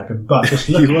bandwagon, but just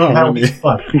look at how he's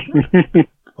playing.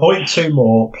 0.2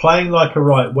 more, playing like a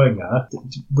right winger,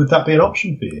 would that be an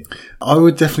option for you? I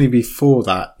would definitely be for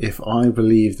that if I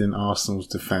believed in Arsenal's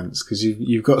defence, because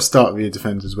you've got to start with your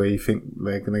defenders where you think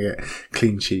they're going to get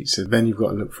clean sheets, and then you've got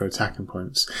to look for attacking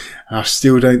points. And I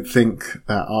still don't think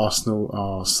that Arsenal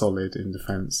are solid in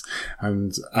defence,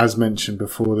 and as mentioned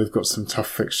before, they've got some tough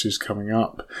fixtures coming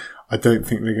up. I don't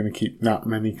think they're going to keep that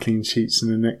many clean sheets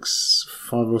in the next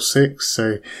 5 or 6,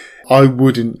 so I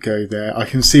wouldn't go there. I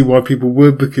can see why people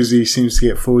would, because he seems to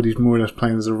get forward. He's more or less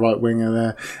playing as a right winger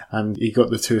there, and he got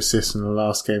the 2 assists in the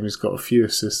last game. He's got a few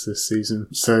assists this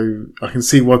season, so I can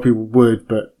see why people would,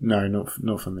 but no,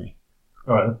 not for me.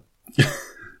 All right.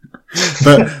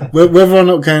 But whether or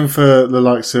not going for the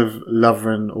likes of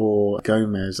Lovren or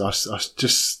Gomez, I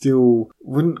just still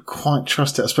wouldn't quite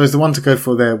trust it. I suppose the one to go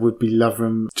for there would be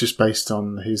Lovren, just based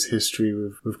on his history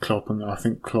with Klopp, and I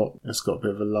think Klopp has got a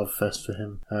bit of a love fest for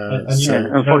him.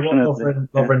 Unfortunately,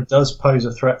 Lovren does pose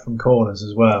a threat from corners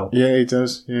as well. Yeah, he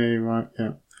does. Yeah, you're right.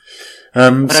 Yeah.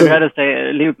 But I've got to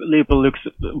say, Liverpool looks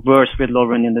worse with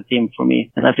Lovren in the team for me.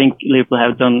 And I think Liverpool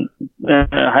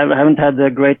haven't had a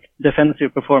great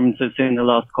defensive performances in the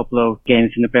last couple of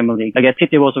games in the Premier League. I guess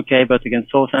City was okay, but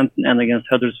against Southampton and against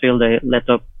Huddersfield, they let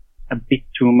up a bit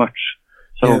too much.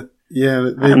 So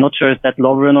I'm not sure if that's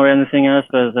Lovren or anything else,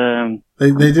 but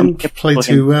they didn't play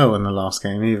too well in the last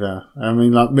game either. I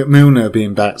mean, like Milner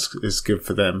being back is good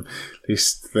for them. At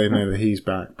least they know that he's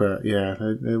back. But yeah,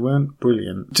 they weren't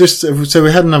brilliant. So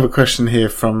we had another question here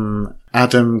from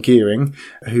Adam Gearing,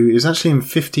 who is actually in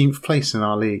 15th place in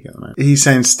our league at the moment. He's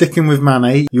saying, sticking with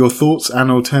Mane, your thoughts and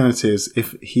alternatives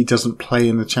if he doesn't play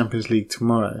in the Champions League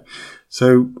tomorrow.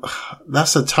 So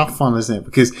that's a tough one, isn't it?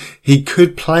 Because he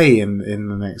could play in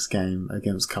the next game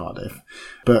against Cardiff,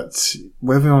 but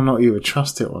whether or not you would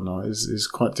trust it or not is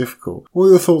quite difficult. What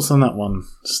are your thoughts on that one,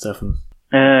 Stefan?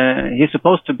 He's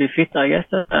supposed to be fit, I guess.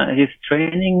 He's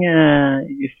training,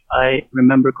 if I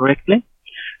remember correctly.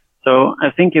 So I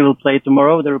think he will play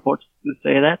tomorrow. The reports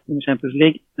say that in the Champions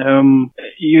League.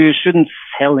 You shouldn't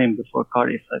sell him before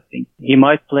Cardiff. I think he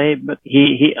might play, but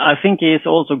I think he is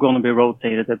also going to be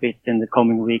rotated a bit in the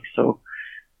coming weeks. So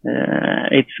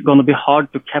it's going to be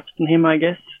hard to captain him, I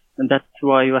guess, and that's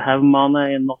why you have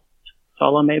Mane and not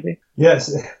Salah, maybe.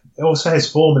 Yes. Also, his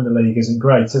form in the league isn't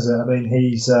great, is it? I mean,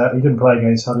 he didn't play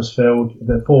against Huddersfield.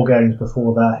 The 4 games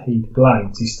before that, he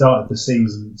blanked. He started the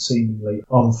season seemingly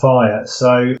on fire.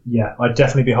 So, yeah, I'd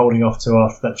definitely be holding off to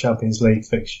after that Champions League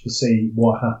fixture to see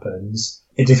what happens.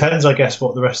 It depends, I guess,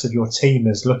 what the rest of your team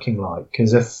is looking like.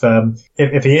 Because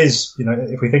if he is,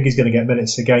 if we think he's going to get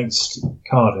minutes against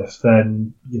Cardiff,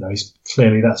 then, he's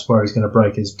clearly that's where he's going to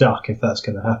break his duck if that's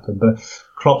going to happen. But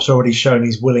Klopp's already shown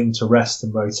he's willing to rest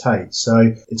and rotate.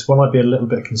 So it's one I'd be a little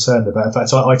bit concerned about. In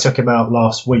fact, I took him out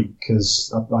last week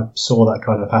because I saw that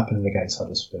kind of happening against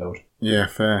Huddersfield. Yeah,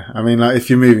 fair. I mean, like, if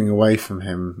you're moving away from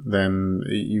him, then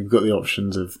you've got the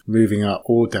options of moving up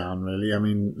or down, really. I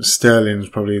mean, Sterling's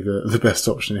probably the best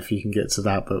option if you can get to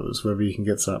that, but it's whether you can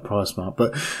get to that price mark.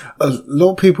 But a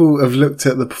lot of people have looked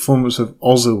at the performance of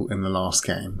Ozil in the last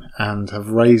game and have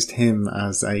raised him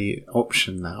as a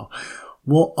option now.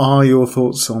 What are your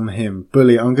thoughts on him?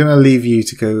 Bully, I'm going to leave you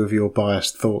to go with your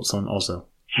biased thoughts on Ozil.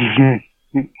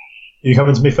 You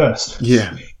coming to me first?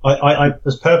 Yeah. I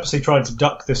was purposely trying to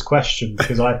duck this question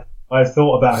because I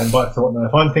thought about him, but I thought, no,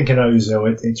 if I'm thinking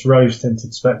Ozil, it's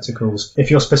rose-tinted spectacles. If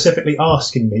you're specifically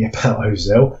asking me about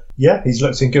Ozil, yeah, he's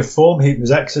looked in good form. He was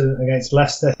excellent against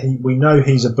Leicester. We know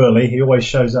he's a bully. He always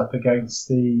shows up against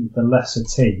the lesser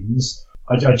teams.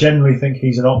 I generally think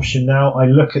he's an option now. I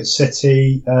look at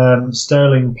City.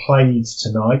 Sterling played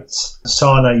tonight.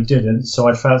 Sane didn't, so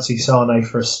I'd fancy Sane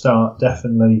for a start,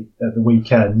 definitely at the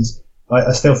weekend.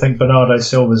 I still think Bernardo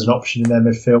Silva's an option in their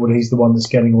midfield. He's the one that's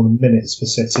getting all the minutes for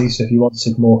City, so if you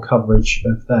wanted more coverage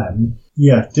of them.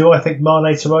 Yeah, do I think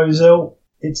Mane to Ozil?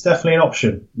 It's definitely an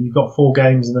option. You've got 4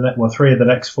 games in the next, 3 of the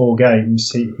next 4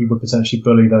 games. He would potentially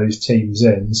bully those teams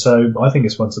in, so I think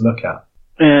it's one to look at.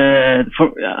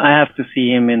 I have to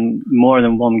see him in more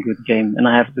than one good game, and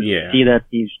I have to see that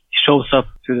he shows up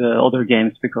to the other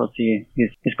games, because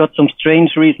he's got some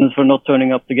strange reasons for not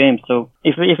turning up the game. So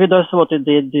if he does what he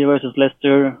did versus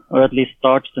Leicester, or at least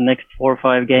starts the next 4 or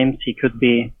 5 games, he could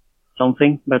be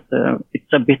something. But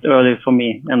it's a bit early for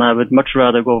me, and I would much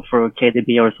rather go for a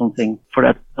KDB or something for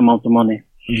that amount of money.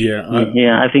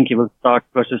 I think he will start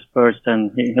versus Spurs,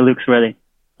 and he looks ready.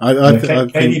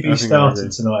 KDB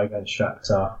started tonight against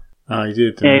Shakhtar. He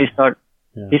did.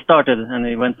 He started, and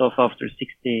he went off after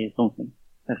 60 something,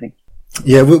 I think.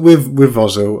 Yeah, with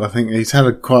Ozil, I think he's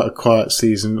had quite a quiet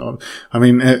season. I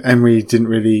mean, Emery didn't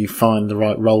really find the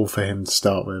right role for him to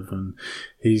start with, and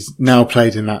he's now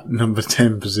played in that number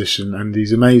 10 position, and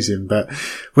he's amazing. But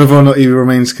whether or not he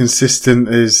remains consistent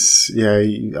is,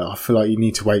 I feel like you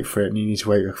need to wait for it, and you need to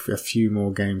wait a few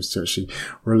more games to actually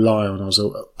rely on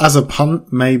Ozil. As a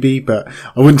punt, maybe, but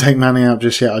I wouldn't take Manny out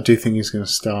just yet. I do think he's going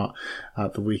to start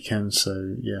at the weekend,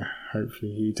 so yeah,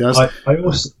 hopefully he does.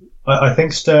 I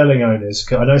think Sterling owners,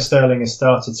 I know Sterling has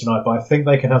started tonight, but I think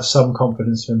they can have some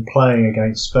confidence in playing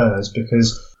against Spurs,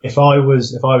 because if I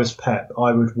was Pep,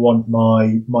 I would want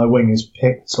my wingers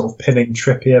sort of pinning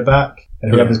Trippier back,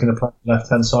 and whoever's going to play on the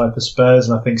left-hand side for Spurs,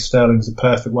 and I think Sterling's the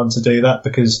perfect one to do that,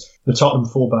 because the Tottenham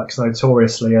fullbacks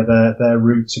notoriously are their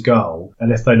route to goal,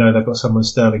 and if they know they've got someone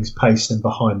Sterling's paced in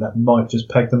behind, that might just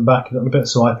peg them back a little bit,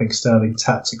 so I think Sterling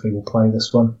tactically will play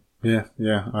this one. Yeah,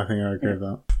 I think I agree with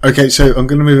that. Okay, so I'm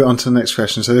going to move it on to the next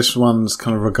question. So this one's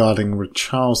kind of regarding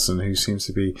Richarlison, who seems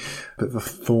to be a bit of a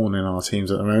thorn in our teams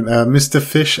at the moment. Mr.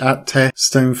 Fish at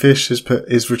Stonefish has put,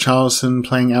 is Richarlison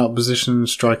playing out of position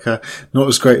striker not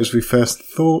as great as we first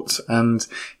thought? And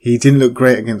he didn't look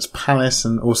great against Palace,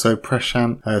 and also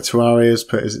Prashant Tuari has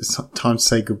put, is it time to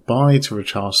say goodbye to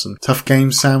Richarlison? Tough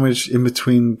game sandwich in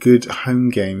between good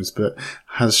home games, but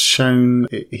has shown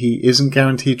he isn't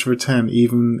guaranteed to return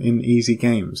even in easy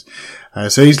games.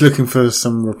 So he's looking for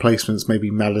some replacements. Maybe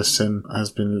Maddison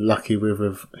has been lucky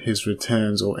with his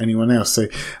returns, or anyone else. So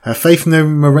Faith No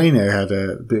Moreno had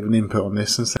a bit of an input on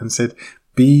this and said,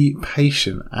 be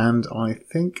patient, and I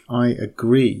think I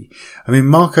agree. I mean,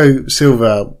 Marco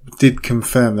Silva did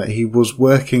confirm that he was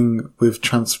working with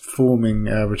transforming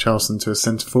Richarlison to a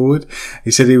centre forward.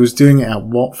 He said he was doing it at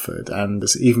Watford, and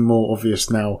it's even more obvious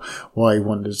now why he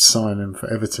wanted to sign him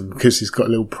for Everton, because he's got a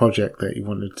little project that he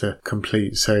wanted to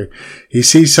complete. So he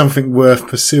sees something worth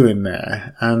pursuing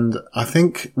there, and I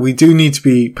think we do need to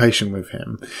be patient with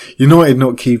him. United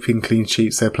not keeping clean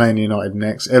sheets. They're playing United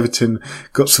next. Everton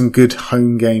got some good home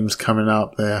games coming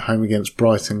up. They're home against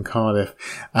Brighton, Cardiff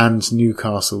and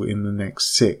Newcastle in the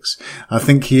next 6. I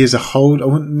think he is a hold. I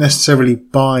wouldn't necessarily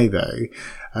buy though.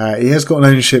 He has got an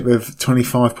ownership of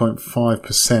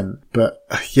 25.5%, but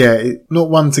not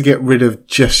one to get rid of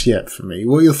just yet for me.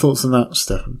 What are your thoughts on that,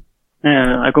 Stefan?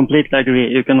 I completely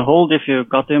agree. You can hold if you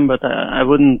got him, but I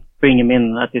wouldn't bring him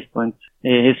in at this point.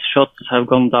 His shots have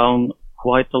gone down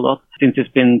quite a lot since he's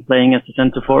been playing as a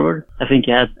centre forward. I think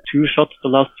he had 2 shots the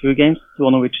last 2 games,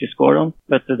 one of which he scored on.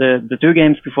 But the 2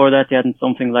 games before that, he had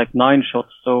something like 9 shots.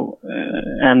 So,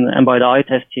 and by the eye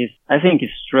test, I think he's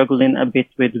struggling a bit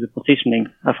with the positioning.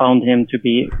 I found him to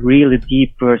be really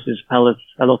deep versus Palace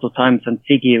a lot of times, and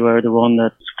Tiggy were the one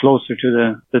that's closer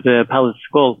to the Palace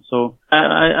goal. So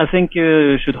I think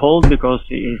you should hold, because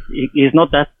he's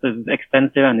not that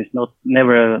expensive, and he's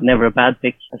never a bad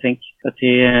pick, I think. But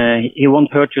he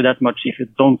won't hurt you that much if you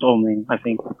don't own him, I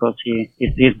think, because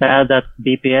he's bad at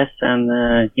BPS,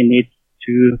 and he needs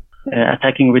 2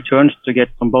 attacking returns to get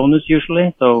some bonus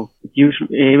usually. So he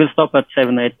will stop at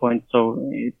 7-8 points, so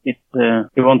it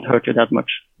won't hurt you that much.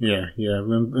 Yeah.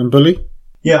 And Bully?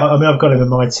 Yeah, I mean, I've got him in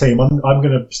my team. I'm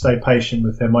going to stay patient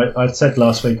with him. I said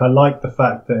last week, I like the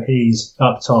fact that he's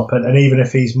up top, and even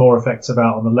if he's more effective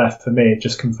out on the left, for me, it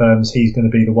just confirms he's going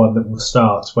to be the one that will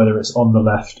start, whether it's on the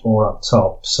left or up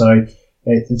top. So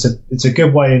it's a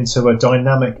good way into a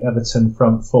dynamic Everton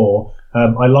front 4.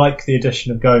 I like the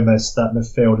addition of Gomez to that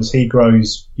midfield. As he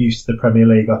grows used to the Premier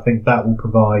League, I think that will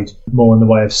provide more in the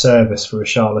way of service for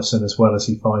Richarlison as well as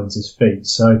he finds his feet.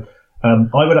 So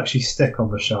I would actually stick on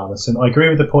Richarlison. I agree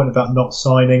with the point about not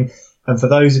signing. And for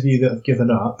those of you that have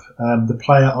given up, the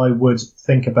player I would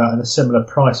think about in a similar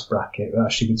price bracket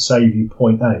actually would save you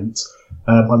 0.8.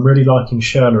 I'm really liking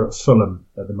Schürrle at Fulham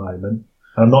at the moment.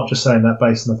 And I'm not just saying that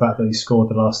based on the fact that he scored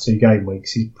the last 2 game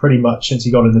weeks. He's pretty much, since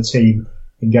he got in the team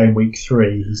in game week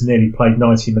 3, he's nearly played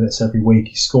 90 minutes every week.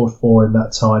 He scored 4 in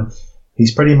that time.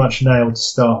 He's pretty much nailed to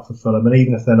start for Fulham, and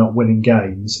even if they're not winning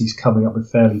games, he's coming up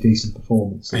with fairly decent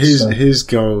performances. His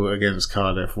goal against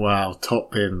Cardiff, wow,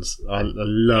 top bins. I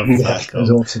love that goal.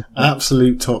 That was awesome.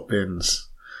 Absolute top bins.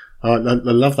 I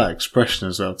love that expression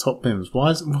as well. Top bins. Why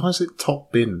is it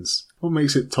top bins? What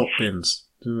makes it top bins?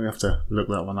 We have to look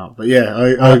that one up. But yeah,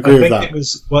 I agree with that. I think it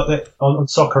was on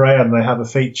Soccer AM they have a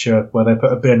feature where they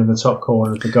put a bin in the top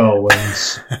corner of the goal and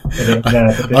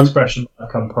the expression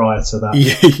might come prior to that.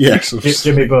 Yes,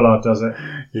 Jimmy Bullard does it.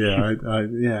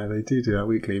 Yeah, they do that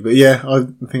weekly. But yeah, I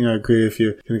think I agree if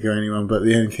you're going to go anyone. But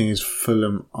the only thing is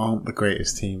Fulham aren't the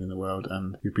greatest team in the world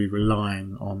and you'd be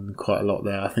relying on quite a lot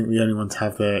there. I think the only one to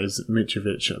have there is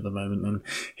Mitrovic at the moment and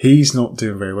he's not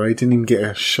doing very well. He didn't even get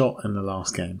a shot in the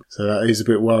last game. So that is a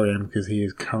bit worrying because he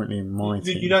is currently in my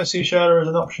team. You don't see Schürrle as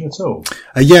an option at all?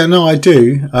 Yeah, no, I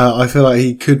do. I feel like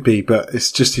he could be, but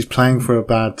it's just he's playing for a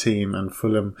bad team and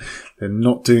Fulham, they're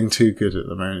not doing too good at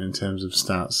the moment in terms of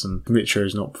stats and Mitro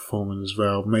is not performing as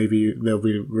well. Maybe they'll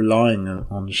be relying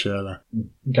on Schürrle.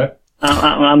 Okay.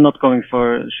 I'm not going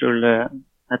for Schürrle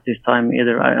at this time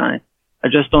either. I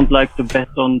just don't like to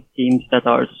bet on teams that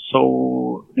are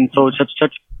in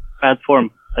such bad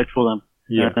form like Fulham.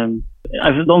 Yeah.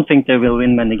 I don't think they will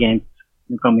win many games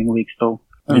in the coming weeks, so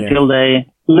until they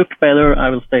look better, I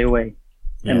will stay away.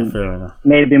 Yeah, fair enough.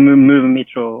 Maybe move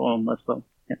Mitro on as well.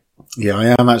 Yeah,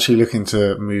 I am actually looking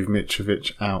to move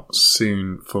Mitrovic out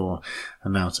soon for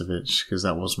Arnautovic because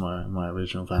that was my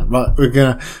original plan. Right, we're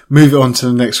going to move on to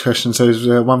the next question. So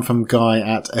there's one from Guy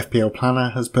at FPL Planner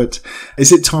has put,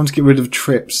 is it time to get rid of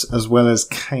Trips as well as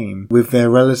Kane with their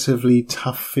relatively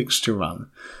tough fixture run?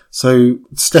 So,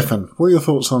 Stefan, what are your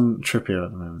thoughts on Trippier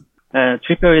at the moment?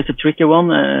 Trippier is a tricky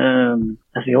one,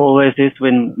 as he always is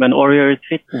when Aurier is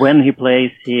fit. When he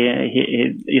plays,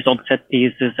 he's on set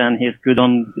pieces and he's good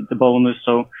on the bonus.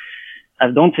 So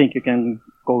I don't think you can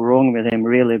go wrong with him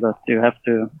really, but you have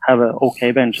to have an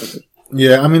okay bench at least.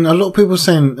 Yeah, I mean, a lot of people are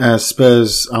saying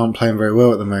Spurs aren't playing very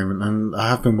well at the moment, and I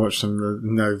have been watching them.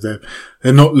 No,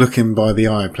 they're not looking by the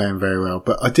eye playing very well.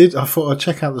 But I thought I'd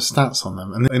check out the stats on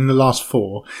them, and in the last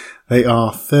 4, they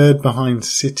are third behind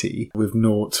City with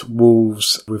 0,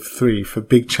 Wolves with 3 for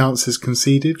big chances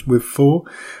conceded with 4.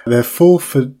 They're 4th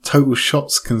for total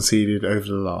shots conceded over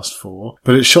the last 4,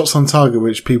 but it's shots on target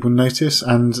which people notice,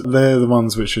 and they're the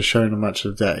ones which are shown on Match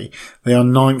of the Day. They are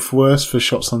 9th worst for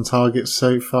shots on target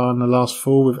so far in the last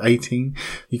 4 with 18.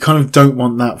 You kind of don't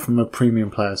want that from a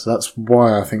premium player, so that's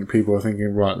why I think people are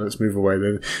thinking, right, let's move away.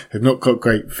 They've not got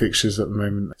great fixtures at the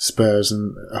moment, Spurs,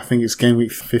 and I think it's game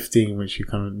week 15 which you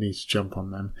kind of need to jump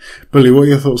on then. Bully, what are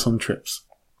your thoughts on Trips?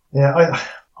 Yeah,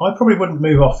 I probably wouldn't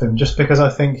move off him just because I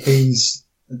think he's,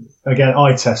 again,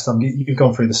 eye test. You've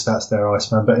gone through the stats there,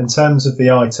 Iceman, but in terms of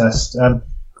the eye test,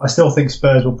 I still think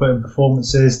Spurs will put in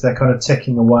performances. They're kind of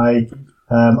ticking away.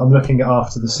 I'm looking at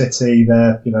after the City.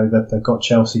 They've got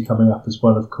Chelsea coming up as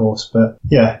well, of course. But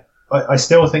yeah, I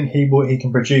still think he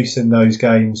can produce in those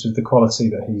games with the quality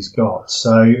that he's got.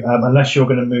 So unless you're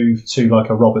going to move to like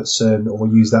a Robertson or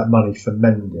use that money for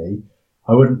Mendy,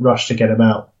 I wouldn't rush to get him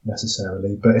out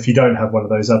necessarily. But if you don't have one of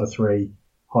those other 3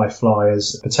 high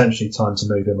flyers, potentially time to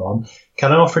move him on.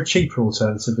 Can I offer a cheaper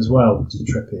alternative as well to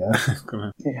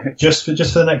Trippier? Just for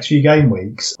the next few game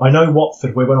weeks. I know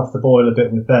Watford, we went off the boil a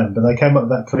bit with them, but they came up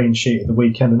with that clean sheet at the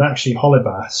weekend, and actually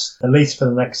Holebas, at least for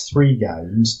the next 3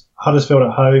 games, Huddersfield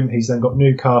at home, he's then got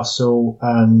Newcastle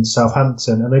and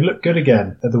Southampton, and they look good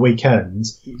again at the weekend.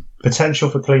 Potential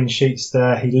for clean sheets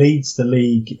there. He leads the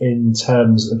league in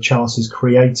terms of chances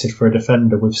created for a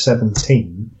defender with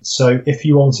 17. So if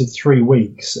you wanted 3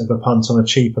 weeks of a punt on a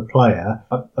cheaper player,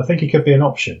 I think he could be an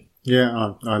option.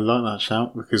 Yeah, I like that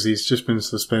shout because he's just been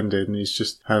suspended and he's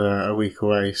just had a week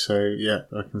away. So yeah,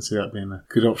 I can see that being a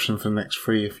good option for the next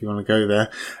 3 if you want to go there.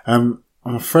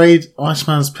 I'm afraid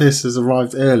Iceman's Piss has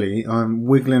arrived early. I'm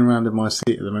wiggling around in my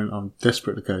seat at the moment. I'm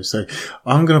desperate to go. So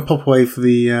I'm going to pop away for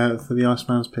the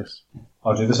Iceman's Piss.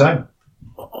 I'll do the same.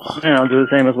 Yeah, I'll do the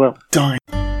same as well. Die.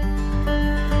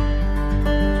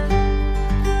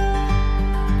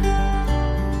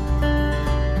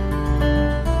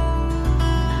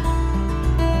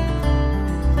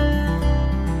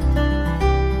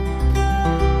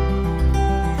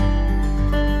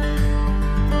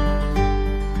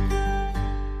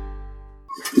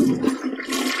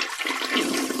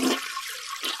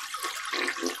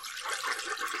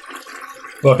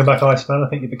 Welcome back, Iceman. I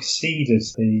think you've exceeded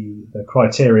the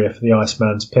criteria for the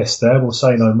Iceman's Piss there. We'll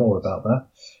say no more about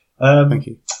that. Thank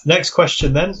you. Next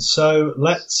question then. So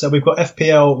we've got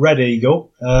FPL Red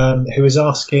Eagle, who is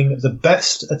asking the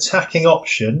best attacking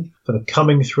option for the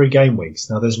coming 3 game weeks.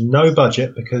 Now, there's no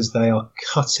budget because they are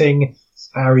cutting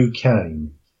Harry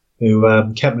Kane,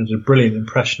 who Kevin did a brilliant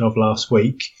impression of last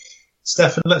week.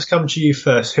 Stefan, let's come to you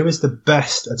first. Who is the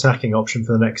best attacking option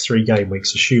for the next 3 game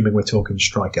weeks, assuming we're talking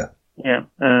striker? Yeah.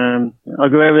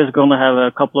 Aguero is going to have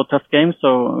a couple of tough games,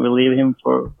 so we'll leave him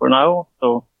for now.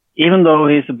 So even though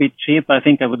he's a bit cheap, I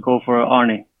think I would go for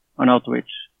Arnautovic.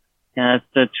 He has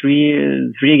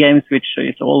three games which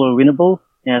is all winnable.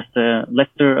 He has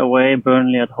Leicester away,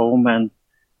 Burnley at home, and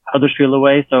Huddersfield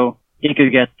away. So he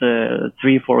could get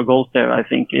 3-4 goals there, I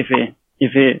think, if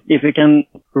he can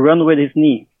run with his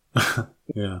knee.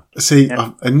 Yeah. See,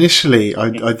 initially,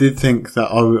 I did think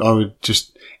that I would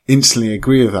just instantly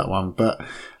agree with that one, but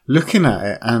looking at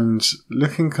it and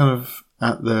looking kind of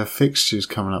at the fixtures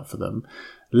coming up for them,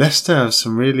 Leicester have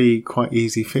some really quite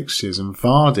easy fixtures, and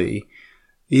Vardy,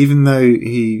 even though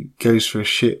he goes for a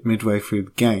shit midway through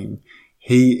the game,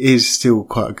 he is still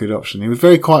quite a good option. He was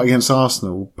very quiet against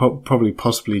Arsenal, probably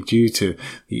possibly due to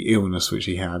the illness which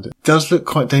he had. It does look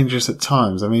quite dangerous at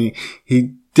times. I mean,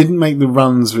 he didn't make the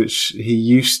runs which he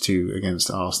used to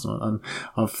against Arsenal, and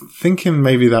I'm thinking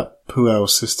maybe that Puel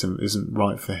system isn't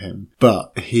right for him,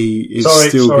 but he is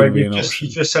still going to be an option.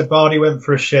 You just said Vardy went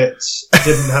for a shit,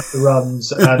 didn't have the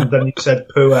runs, and then you said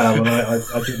Puel, and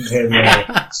I didn't hear the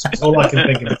other. It's all I can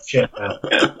think of is shit now.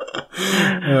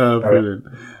 Oh, brilliant.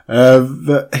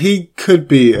 But he could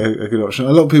be a good option.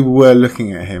 A lot of people were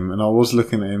looking at him, and I was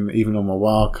looking at him even on my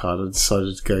wild card. I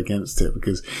decided to go against it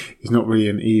because he's not really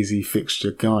an easy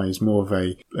fixture guy. He's more of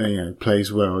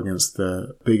plays well against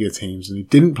the bigger teams, and he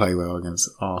didn't play well against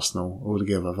Arsenal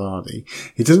altogether, Vardy.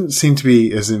 He doesn't seem to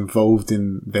be as involved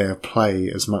in their play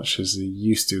as much as he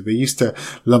used to. They used to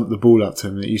lump the ball up to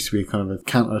him, and it used to be kind of a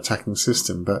counter-attacking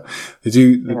system, but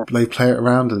they play it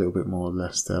around a little bit more,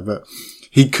 Leicester. But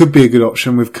he could be a good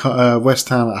option with West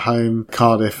Ham at home,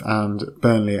 Cardiff and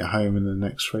Burnley at home in the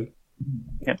next three.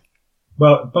 Yeah.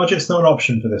 Well, budget's not an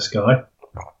option for this guy.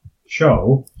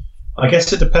 Sure. I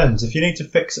guess it depends. If you need to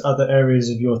fix other areas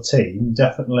of your team,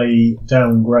 definitely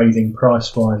downgrading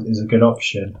price-wise is a good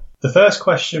option. The first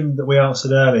question that we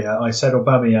answered earlier, I said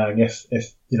Aubameyang if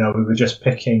we were just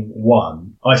picking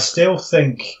one. I still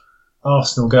think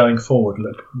Arsenal going forward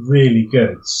look really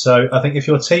good. So I think if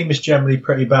your team is generally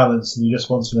pretty balanced and you just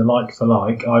want a like for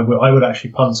like, I would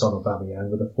actually punt on Aubameyang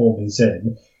with the form he's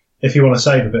in. If you want to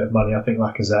save a bit of money, I think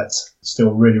Lacazette's still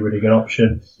a really, really good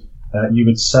option. You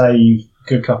would save a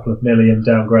good couple of million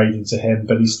downgrading to him,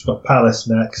 but he's got Palace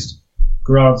next.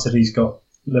 Granted, he's got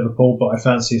Liverpool, but I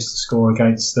fancy us to score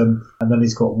against them. And then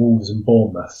he's got Wolves and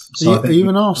Bournemouth. So are you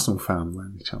an Arsenal fan by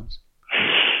any chance?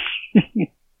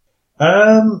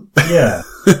 Yeah,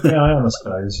 I am, I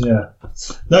suppose, yeah.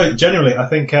 No, generally, I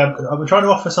think I'm trying to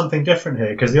offer something different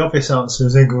here, because the obvious answer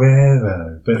is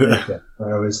Aguero, but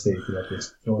Aguero is the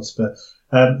obvious choice. But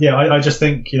I just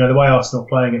think, the way Arsenal are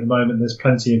playing at the moment, there's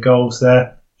plenty of goals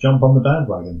there. Jump on the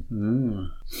bandwagon.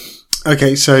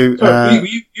 Okay, so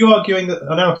you arguing that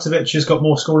Arnautovic has got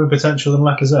more scoring potential than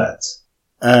Lacazette?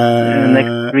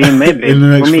 Next three, maybe. In the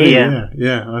next for me, three,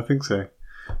 yeah, I think so.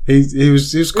 He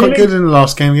was quite good in the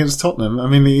last game against Tottenham. I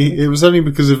mean, it was only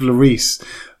because of Lloris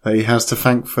that he has to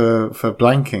thank for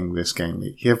blanking this game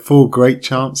week. He had 4 great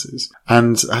chances.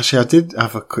 And actually, I did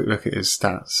have a quick look at his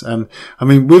stats. And I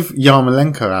mean, with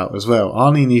Yarmolenko out as well,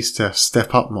 Arnie needs to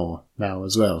step up more now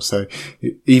as well. So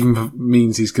it even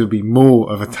means he's going to be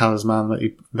more of a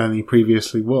talisman than he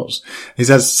previously was. He's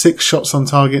had 6 shots on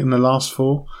target in the last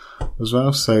 4 as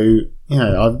well. So,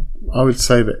 I would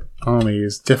say that Arnie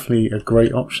is definitely a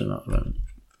great option at the moment.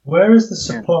 Where is the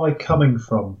supply coming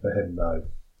from for him, though?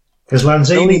 Because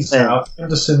Lanzini's out,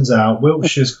 Anderson's out,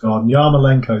 Wilshire's gone,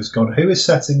 Yarmolenko's gone. Who is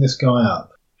setting this guy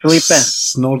up? Felipe.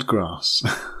 Snodgrass.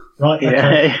 Right,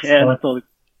 okay. That's all.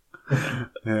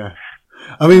 Yeah.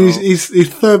 I mean,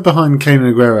 he's third behind Kane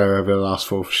and Aguero over the last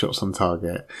 4 shots on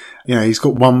target. He's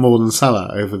got 1 more than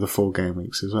Salah over the 4 game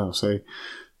weeks as well. So,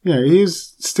 he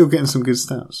is still getting some good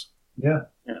stats. Yeah.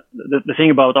 The thing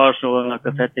about Arsenal and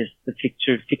Lacazette is the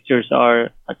fixtures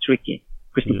are tricky.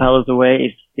 Crystal Palace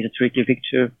away is a tricky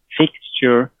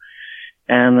fixture,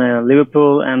 and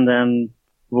Liverpool and then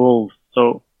Wolves.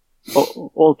 So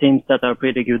all teams that are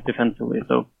pretty good defensively.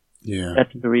 So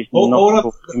that's the reason.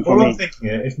 All I'm thinking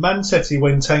here, if Man City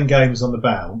win 10 games on the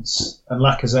bounce and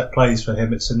Lacazette plays for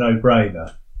him, it's a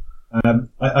no-brainer.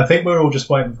 I think we're all just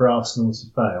waiting for Arsenal to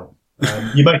fail.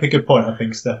 You make a good point, I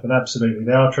think, Stefan. Absolutely.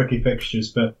 They are tricky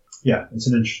fixtures, but it's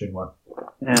an interesting one.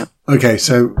 Yeah. Okay,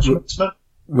 so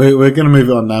we're going to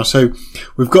move on now. So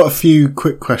we've got a few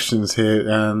quick questions here,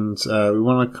 and we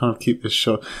want to kind of keep this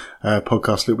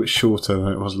podcast a little bit shorter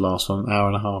than it was the last one,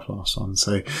 1.5 hours last one.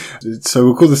 So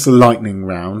we'll call this the lightning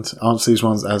round. Answer these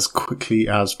ones as quickly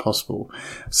as possible.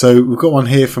 So we've got one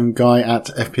here from Guy at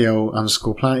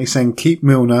FPL_planet. He's saying keep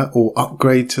Milner or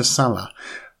upgrade to Salah.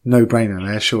 No brainer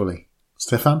there, surely.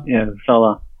 Stefan? Yeah,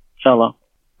 Salah.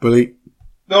 Bully?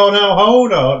 No,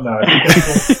 hold on. No,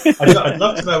 I'd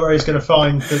love to know where he's going to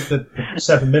find the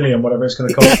 7 million, whatever it's going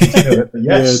to cost to do it. But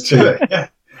yes, do it. Yeah,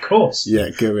 of course. Yeah,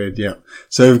 go ahead. Yeah.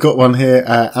 So we've got one here.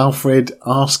 Alfred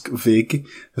Ask Vig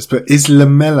has put: Is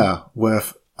Lamella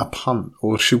worth a punt,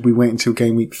 or should we wait until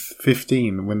game week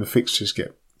 15 when the fixtures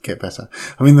get better?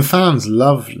 I mean, the fans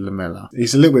love Lamella.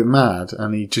 He's a little bit mad,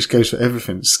 and he just goes for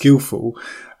everything. Skillful.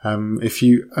 If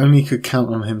you only could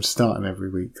count on him starting every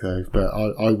week, though, but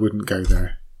I wouldn't go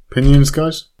there. Opinions,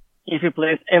 guys? If he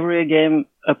plays every game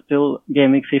up till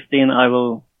game week 15, I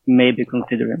will maybe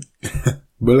consider him.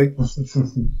 Bully?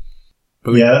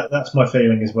 Yeah, that's my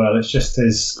feeling as well. It's just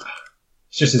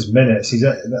his minutes.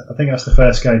 I think that's the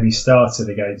first game he started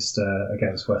against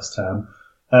West Ham.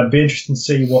 Be interesting to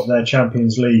see what their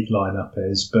Champions League lineup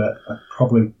is, but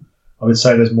I would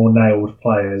say there's more nailed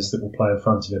players that will play in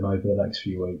front of him over the next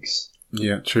few weeks.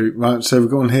 Yeah, true. Right, so we've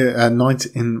got on here, Knight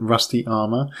in Rusty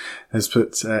Armour has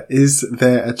put, is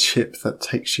there a chip that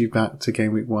takes you back to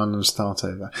game week 1 and start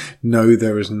over? No,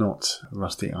 there is not,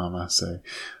 Rusty Armour, so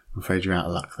I'm afraid you're out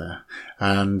of luck there.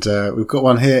 And we've got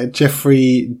one here,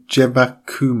 Jeffrey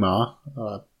Jebakumar.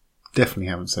 Definitely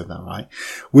haven't said that right.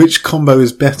 Which combo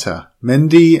is better,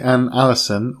 Mendy and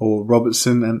Alisson or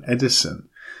Robertson and Edison?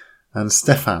 And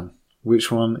Stefan, which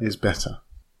one is better?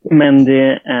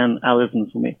 Mendy and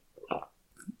Alisson for me.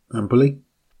 And Bully?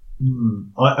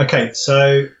 Okay,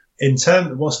 so in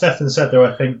terms of what Stefan said there,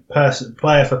 I think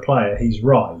player for player, he's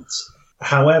right.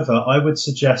 However, I would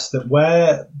suggest that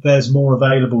where there's more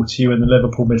available to you in the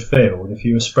Liverpool midfield, if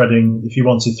you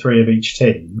wanted 3 of each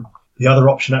team, the other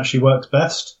option actually works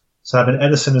best. So having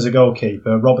Edison as a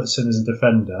goalkeeper, Robertson as a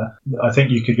defender, I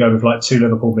think you could go with like 2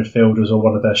 Liverpool midfielders or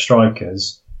one of their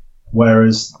strikers.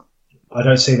 Whereas I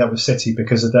don't see that with City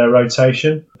because of their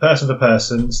rotation. Person for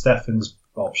person, Stefan's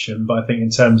option, but I think in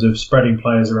terms of spreading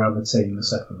players around the team, the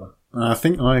second one. I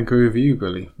think I agree with you,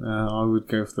 Billy. I would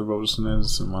go for the Robertson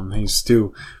Edison one. He's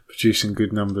still producing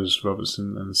good numbers,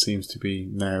 Robertson, and seems to be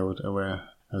nailed aware,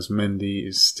 as Mendy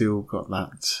is still got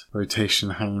that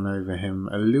rotation hanging over him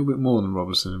a little bit more than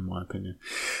Robertson, in my opinion.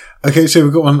 Okay, so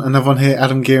we've got another one here.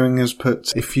 Adam Gearing has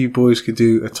put, if you boys could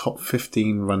do a top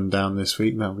 15 rundown this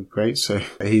week, that would be great. So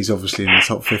he's obviously in the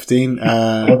top 15.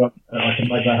 I can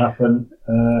make that happen.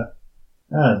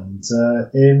 And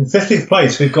in 50th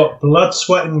place, we've got Blood,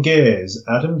 Sweat and Gears,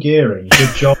 Adam Gearing.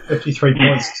 Good job, 53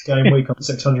 points this game week on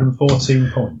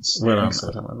 614 points. Well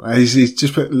answered. He's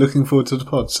just put looking forward to the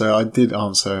pod. So I did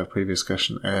answer a previous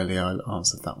question earlier. I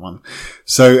answered that one.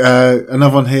 So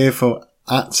another one here for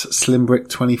at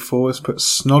Slimbrick24 has put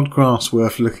Snodgrass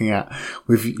worth looking at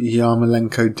with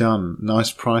Yarmolenko done.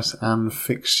 Nice price and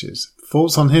fixtures.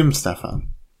 Thoughts on him, Stefan?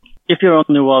 If you're on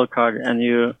the wild card and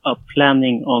you are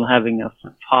planning on having a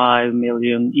 5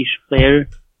 million-ish player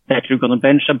that you're going to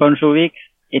bench a bunch of weeks,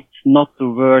 it's not the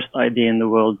worst idea in the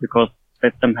world because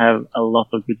West Ham have a lot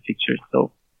of good fixtures,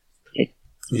 so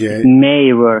it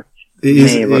may work. It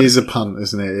is a punt,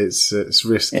 isn't it? It's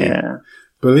risky. Yeah.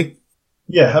 Bully?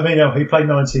 Yeah, I mean, he played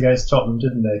 90 against Tottenham,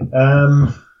 didn't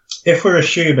he? If we're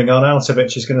assuming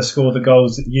Arnautovic is going to score the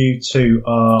goals that you two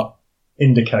are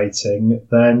indicating,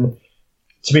 then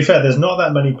to be fair, there's not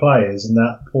that many players in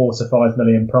that 4 to 5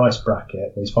 million price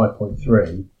bracket, he's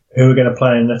 5.3, who are going to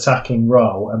play an attacking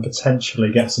role and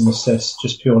potentially get some assists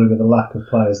just purely with the lack of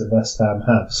players that West Ham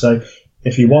have. So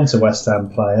if you want a West Ham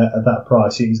player at that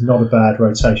price, he's not a bad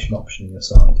rotation option in your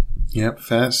side. Yep,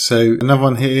 fair. So another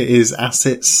one here is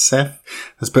Asset Seth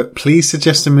has put, please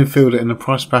suggest a midfielder in a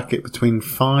price bracket between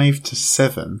 5 to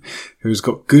 7 who's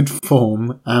got good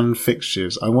form and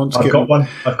fixtures. I've got one.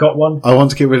 I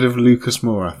want to get rid of Lucas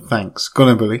Moura. Thanks. Go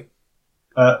on, Bully.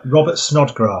 Robert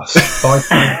Snodgrass. I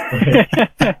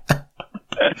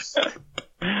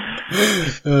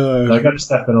got to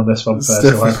step in on this one first,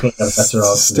 so I think I've got a better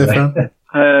answer. Stefan?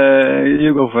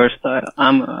 You go first.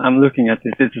 I'm looking at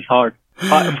this. This is hard.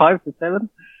 5 to 7?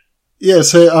 Yeah,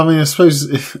 so, I mean, I suppose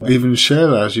if even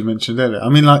Shirley, as you mentioned earlier. I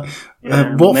mean, like,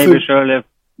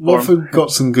 Watford got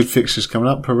some good fixtures coming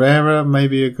up. Pereira,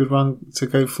 maybe a good one to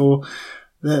go for.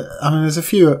 There's a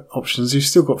few options. You've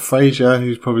still got Fraser,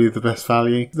 who's probably the best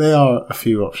value. There are a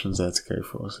few options there to go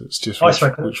for, so it's just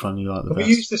which one you like the best.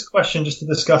 We use this question just to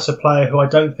discuss a player who I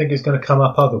don't think is going to come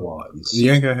up otherwise.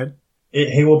 Yeah, go ahead.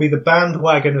 He will be the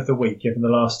bandwagon of the week given the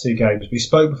last 2 games. We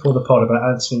spoke before the pod about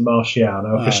Anthony Martial.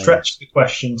 Now, if we stretch the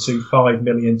question to 5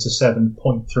 million to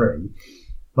 7.3,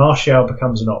 Martial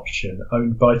becomes an option,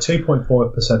 owned by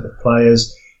 2.4% of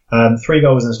players, 3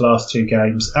 goals in his last 2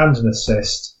 games and an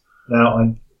assist. Now,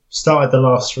 I started the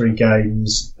last 3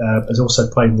 games, has also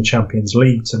played in the Champions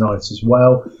League tonight as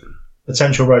well.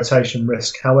 potential rotation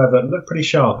risk. However, looked pretty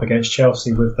sharp against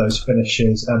Chelsea with those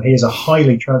finishes, and he is a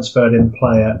highly transferred in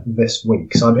player this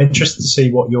week. So I'm interested to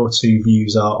see what your two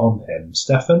views are on him.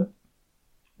 Stefan?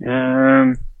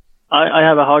 I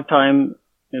have a hard time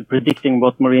predicting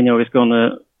what Mourinho is going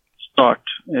to start.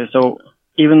 So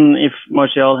even if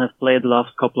Martial has played the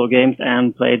last couple of games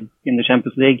and played in the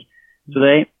Champions League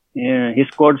today, he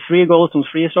scored 3 goals on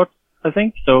 3 shots, I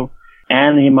think. So,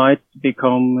 and he might be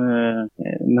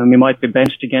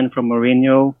benched again from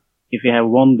Mourinho if he have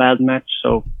one bad match.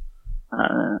 So,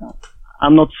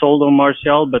 I'm not sold on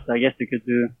Martial, but I guess he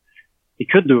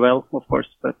could do well, of course,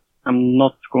 but I'm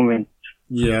not convinced.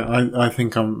 Yeah, I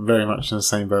think I'm very much in the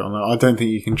same boat on that. I don't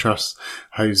think you can trust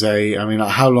Jose. I mean,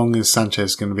 like, how long is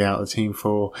Sanchez going to be out of the team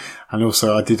for? And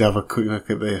also, I did have a quick look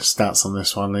at the stats on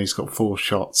this one. He's got 4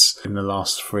 shots in the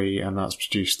last 3, and that's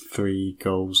produced 3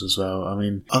 goals as well. I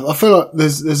mean, I feel like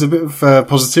there's a bit of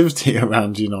positivity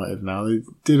around United now. They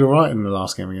did alright in the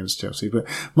last game against Chelsea, but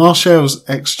Martial's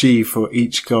XG for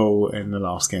each goal in the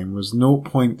last game was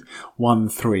 0.13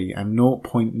 and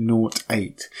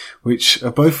 0.08, which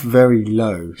are both very low.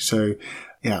 So,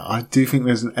 yeah, I do think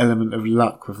there's an element of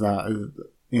luck with that.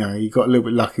 You know, he got a little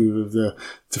bit lucky with the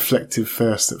deflected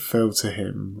first that fell to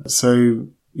him. So,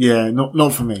 yeah,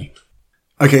 not for me.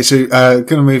 Okay, so going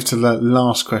to move to the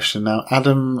last question now.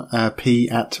 Adam P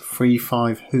at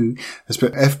 35who has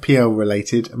put FPL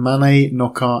related. Mane,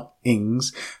 Knockaert,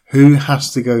 Ings. Who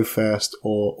has to go first,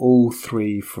 or all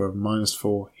 3 for a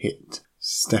 -4 hit?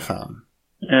 Stefan.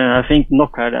 I think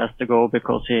Knockaert has to go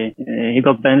because he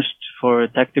got benched for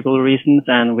tactical reasons,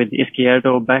 and with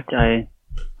Izquierdo back,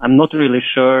 I'm not really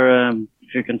sure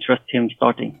if you can trust him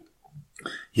starting.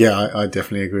 Yeah, I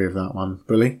definitely agree with that one.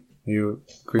 Bully, you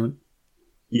agreement?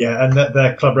 Yeah, and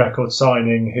their club record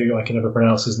signing, who I can never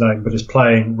pronounce his name, but is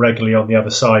playing regularly on the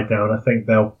other side now, and I think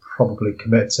they'll probably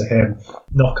commit to him.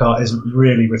 Knockaert isn't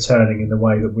really returning in the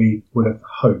way that we would have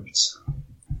hoped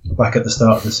back at the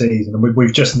start of the season. And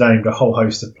we've just named a whole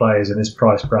host of players in his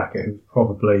price bracket who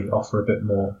probably offer a bit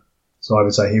more. So I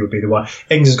would say he would be the one.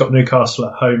 Ings has got Newcastle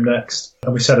at home next.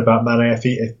 And we said about Mane,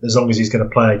 as long as he's going to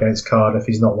play against Cardiff,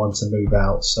 he's not one to move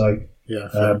out. So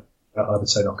yeah, I would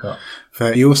say Knockaert.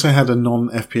 Fair. You also had a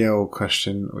non-FPL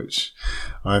question, which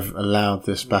I've allowed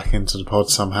this back into the pod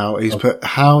somehow. He's put,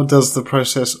 how does the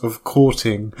process of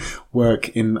courting work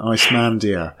in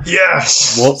Icelandia?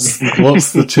 Yes! What's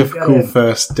the typical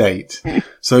first date?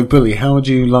 So, Billy, how would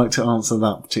you like to answer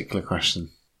that particular question?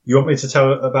 You want me to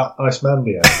tell about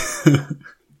Icelandia?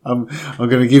 I'm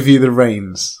going to give you the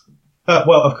reins.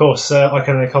 Well, of course, I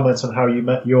can only comment on how you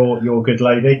met your good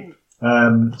lady.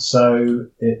 So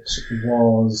it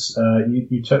was,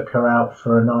 you took her out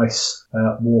for a nice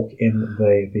walk in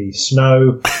the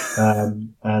snow,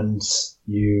 and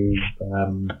you,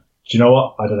 do you know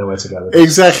what? I don't know where to go with this.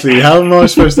 Exactly. How am I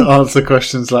supposed to answer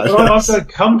questions like that? I don't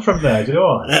come from there, do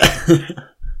I?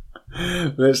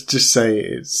 Let's just say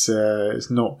it's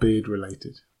not beard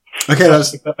related. Okay,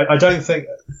 I don't think.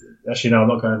 Actually, no, I'm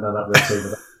not going down that route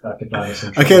either. That could land us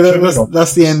in trouble. Okay,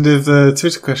 that's the end of the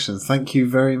Twitter questions. Thank you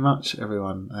very much,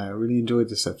 everyone. I really enjoyed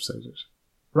this episode.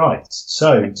 Right.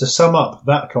 So, to sum up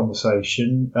that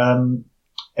conversation,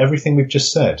 everything we've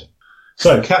just said.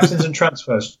 So, captains and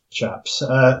transfers, chaps.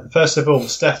 First of all,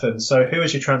 Stefan, so who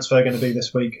is your transfer going to be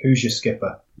this week? Who's your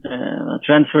skipper?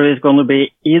 Transfer is going to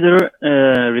be either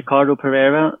Ricardo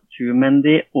Pereira to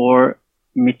Mendy or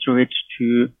Mitrovic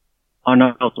to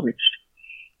Arnautovic.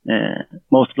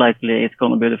 Most likely it's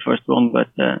going to be the first one, but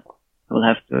we'll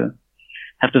have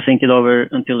to think it over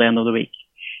until the end of the week.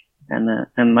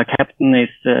 And my captain is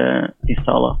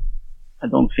Salah. I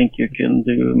don't think you can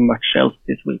do much else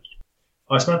this week.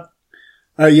 Iceman?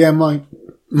 Yeah,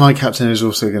 my captain is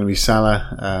also going to be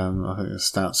Salah. I think the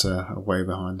stats are way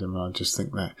behind him. I just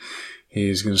think that he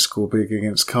is going to score big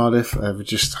against Cardiff. I would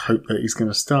just hope that he's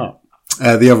going to start.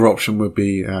 The other option would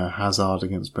be Hazard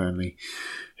against Burnley,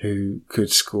 who could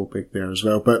score big there as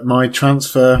well. But my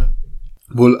transfer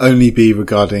will only be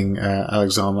regarding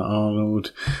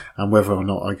Alexander-Arnold and whether or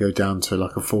not I go down to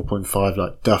like a 4.5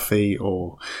 like Duffy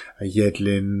or a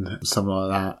Yedlin, something like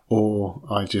that, or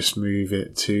I just move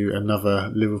it to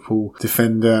another Liverpool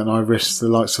defender and I risk the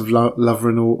likes of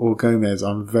Lovren or Gomez.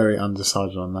 I'm very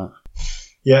undecided on that.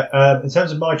 Yeah, in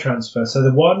terms of my transfer, so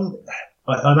the one...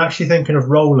 I'm actually thinking of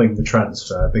rolling the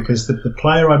transfer because the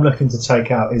player I'm looking to take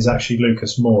out is actually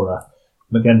Lucas Moura.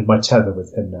 I'm at the end of my tether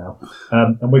with him now.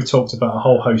 And we've talked about a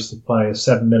whole host of players,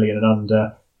 7 million and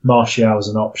under. Martial's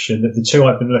an option. The two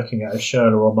I've been looking at are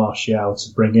Schürrle or Martial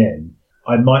to bring in.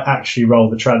 I might actually roll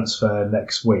the transfer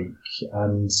next week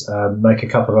and make a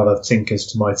couple of other tinkers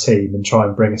to my team and try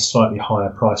and bring a slightly higher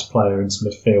price player into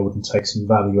midfield and take some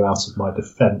value out of my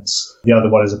defence. The other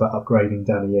one is about upgrading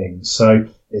Danny Ings. So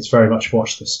it's very much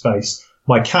watch this space.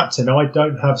 My captain, I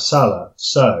don't have Salah,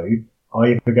 so I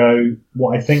either go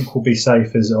what I think will be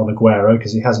safe is on Aguero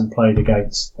because he hasn't played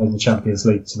against in the Champions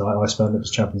League tonight. Iceman, it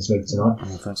was Champions League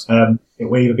tonight. It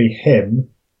will either be him,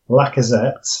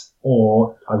 Lacazette,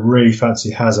 or I really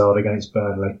fancy Hazard against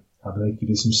Burnley. I think he could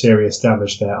do some serious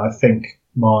damage there. I think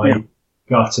my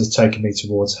gut is taking me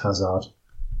towards Hazard.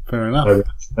 Fair enough. So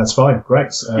that's fine.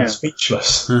 Great.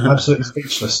 Speechless. Absolutely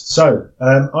speechless. So,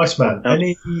 Iceman,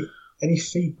 any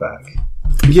feedback?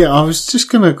 Yeah, I was just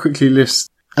going to quickly list.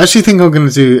 I actually think I'm going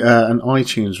to do an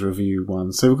iTunes review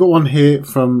one. So we've got one here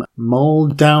from Mole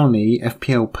Downey,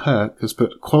 FPL Perk, has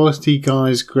put quality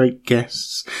guys, great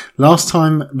guests. Last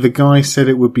time the guy said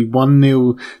it would be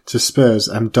 1-0 to Spurs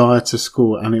and Dyer to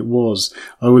score, and it was.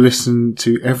 I will listen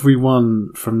to every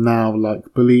one from now,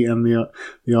 like Bully and the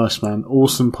Iceman.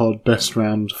 Awesome pod, best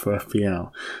round for FPL.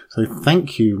 So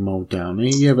thank you, Mole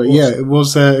Downey. Yeah, but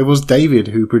awesome. It was David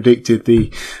who predicted the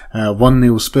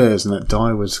 1-0 Spurs and that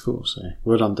Dyer would score. So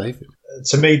well done, David.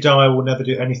 To me, Dyer will never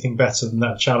do anything better than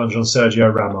that challenge on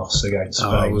Sergio Ramos against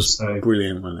Spain. It was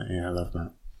brilliant, wasn't it? Yeah, I love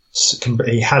that.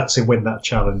 He had to win that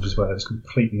challenge as well. It was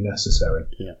completely necessary.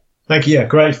 Yeah. Thank you. Yeah,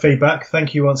 great feedback.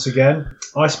 Thank you once again.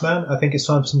 Iceman, I think it's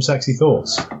time for some sexy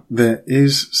thoughts. There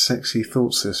is sexy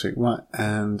thoughts this week. Right,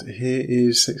 and here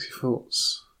is sexy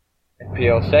thoughts.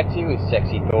 FPL Sexy with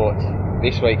Sexy Thoughts.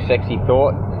 This week's Sexy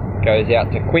Thought goes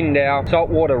out to Qingdao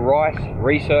Saltwater Rice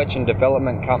Research and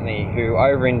Development Company, who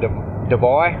over in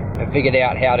Dubai have figured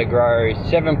out how to grow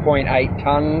 7.8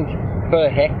 tonnes per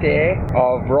hectare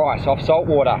of rice off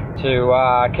saltwater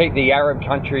to keep the Arab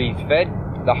countries fed,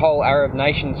 the whole Arab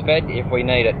nations fed if we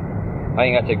need it. I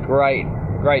think that's a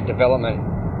great development.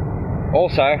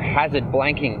 Also, hazard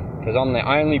blanking, because I'm the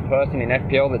only person in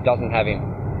FPL that doesn't have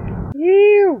him.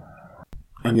 Ew.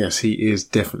 And yes, he is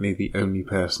definitely the only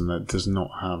person that does not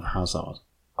have Hazard.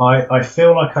 I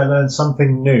feel like I learn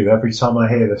something new every time I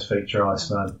hear this feature,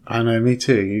 Iceman. I know, me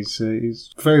too.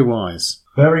 He's very wise.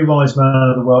 Very wise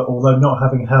man of the world, although not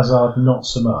having Hazard, not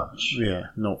so much. Yeah,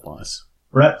 not wise.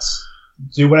 Brett,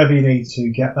 do whatever you need to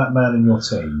get that man in your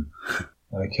team.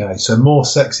 Okay, so more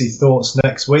sexy thoughts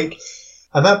next week.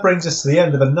 And that brings us to the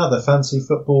end of another Fantasy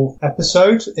Football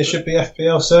episode. It should be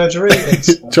FPL Surgery. It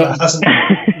hasn't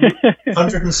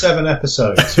 107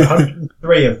 episodes,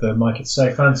 103 of them. I could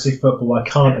say Fantasy Football. I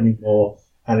can't anymore,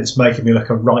 and it's making me look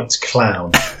a right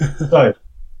clown. So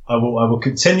I will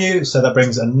continue. So that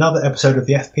brings another episode of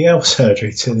the FPL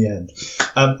Surgery to the end.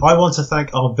 I want to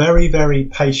thank our very, very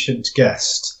patient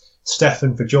guest,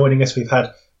 Stefan, for joining us. We've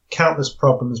had countless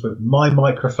problems with my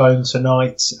microphone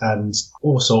tonight and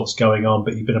all sorts going on,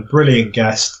 but you've been a brilliant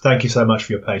guest. Thank you so much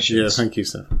for your patience. Yeah, thank you,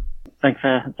 Stefan. Thanks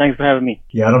for having me.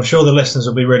 Yeah, and I'm sure the listeners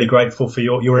will be really grateful for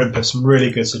your input. Some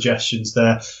really good suggestions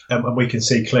there, and we can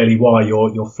see clearly why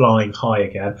you're flying high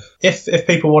again. If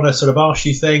people want to sort of ask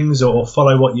you things or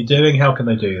follow what you're doing, how can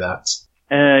they do that?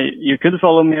 You could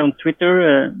follow me on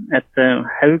Twitter at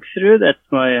Haugsrud.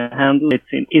 That's my handle. It's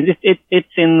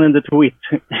in the tweet.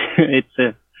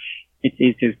 It's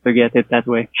easy to forget it that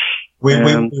way. We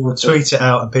will tweet it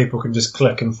out and people can just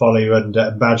click and follow you and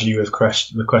badger you with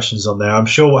questions on there. I'm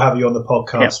sure we'll have you on the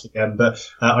podcast again, but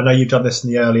I know you've done this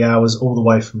in the early hours all the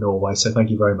way from Norway, so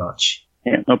thank you very much.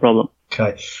 Yeah, no problem.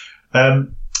 Okay.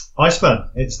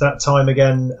 Iceman, it's that time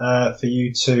again for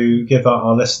you to give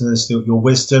our listeners your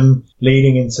wisdom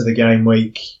leading into the game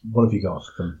week. What have you got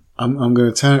for them? I'm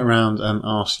going to turn it around and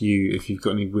ask you if you've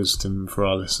got any wisdom for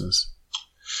our listeners.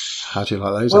 How do you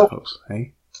like those apples?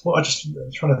 Hey? Well, I'm just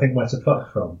trying to think where to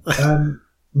pluck from.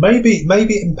 Maybe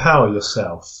empower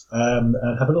yourself and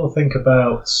have a little think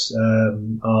about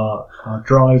our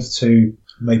drive to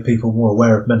make people more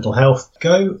aware of mental health.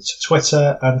 Go to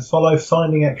Twitter and follow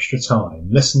Finding Extra Time.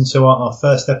 Listen to our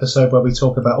first episode where we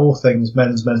talk about all things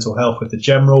men's mental health with the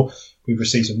General. We've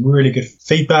received some really good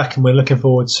feedback and we're looking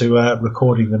forward to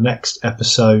recording the next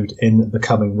episode in the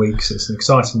coming weeks. It's an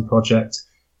exciting project.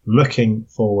 Looking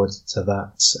forward to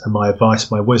that. And my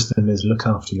advice, my wisdom is look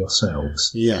after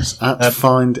yourselves. Yes, at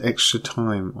Find Extra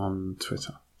Time on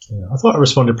Twitter. Yeah, I thought I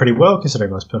responded pretty well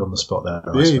considering I was put on the spot there.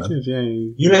 Yeah, you did, yeah.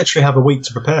 You literally have a week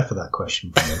to prepare for that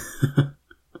question from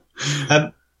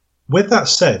me. With that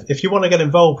said, if you want to get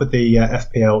involved with the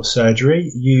FPL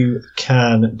Surgery, you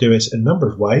can do it in a number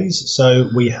of ways. So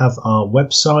we have our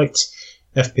website,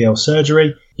 FPL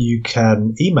Surgery. you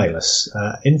can email us,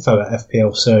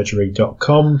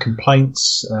 info@fplsurgery.com.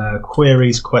 Complaints,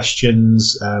 queries,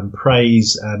 questions,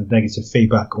 praise and negative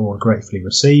feedback all gratefully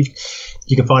received.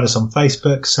 You can find us on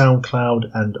Facebook, SoundCloud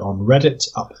and on Reddit,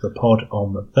 Up the Pod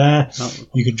on there.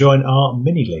 You can join our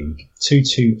mini league,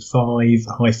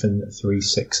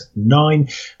 225-369.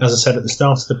 As I said at the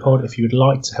start of the pod, if you would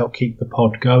like to help keep the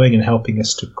pod going and helping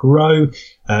us to grow,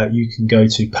 you can go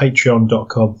to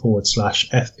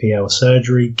patreon.com/FPL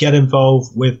Surgery. Get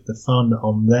involved with the fun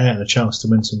on there and a chance to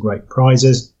win some great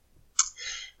prizes.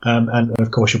 And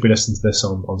of course, you'll be listening to this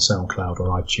on SoundCloud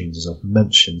or iTunes, as I've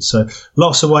mentioned. So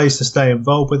lots of ways to stay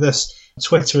involved with us.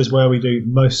 Twitter is where we do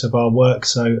most of our work.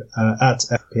 So at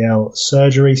FPL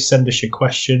Surgery, send us your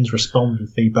questions, respond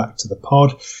with feedback to the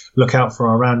pod. Look out for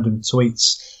our random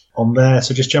tweets on there.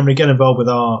 So just generally get involved with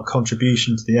our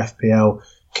contribution to the FPL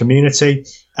community.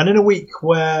 And in a week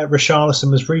where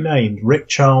Richarlison was renamed Rick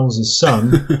Charles'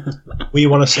 son, we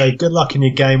want to say good luck in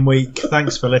your game week.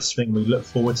 Thanks for listening. We look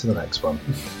forward to the next one.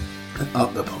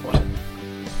 Up the pod.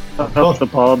 Up the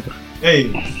pod. Hey.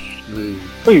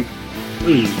 Hey.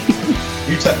 You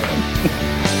take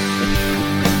it.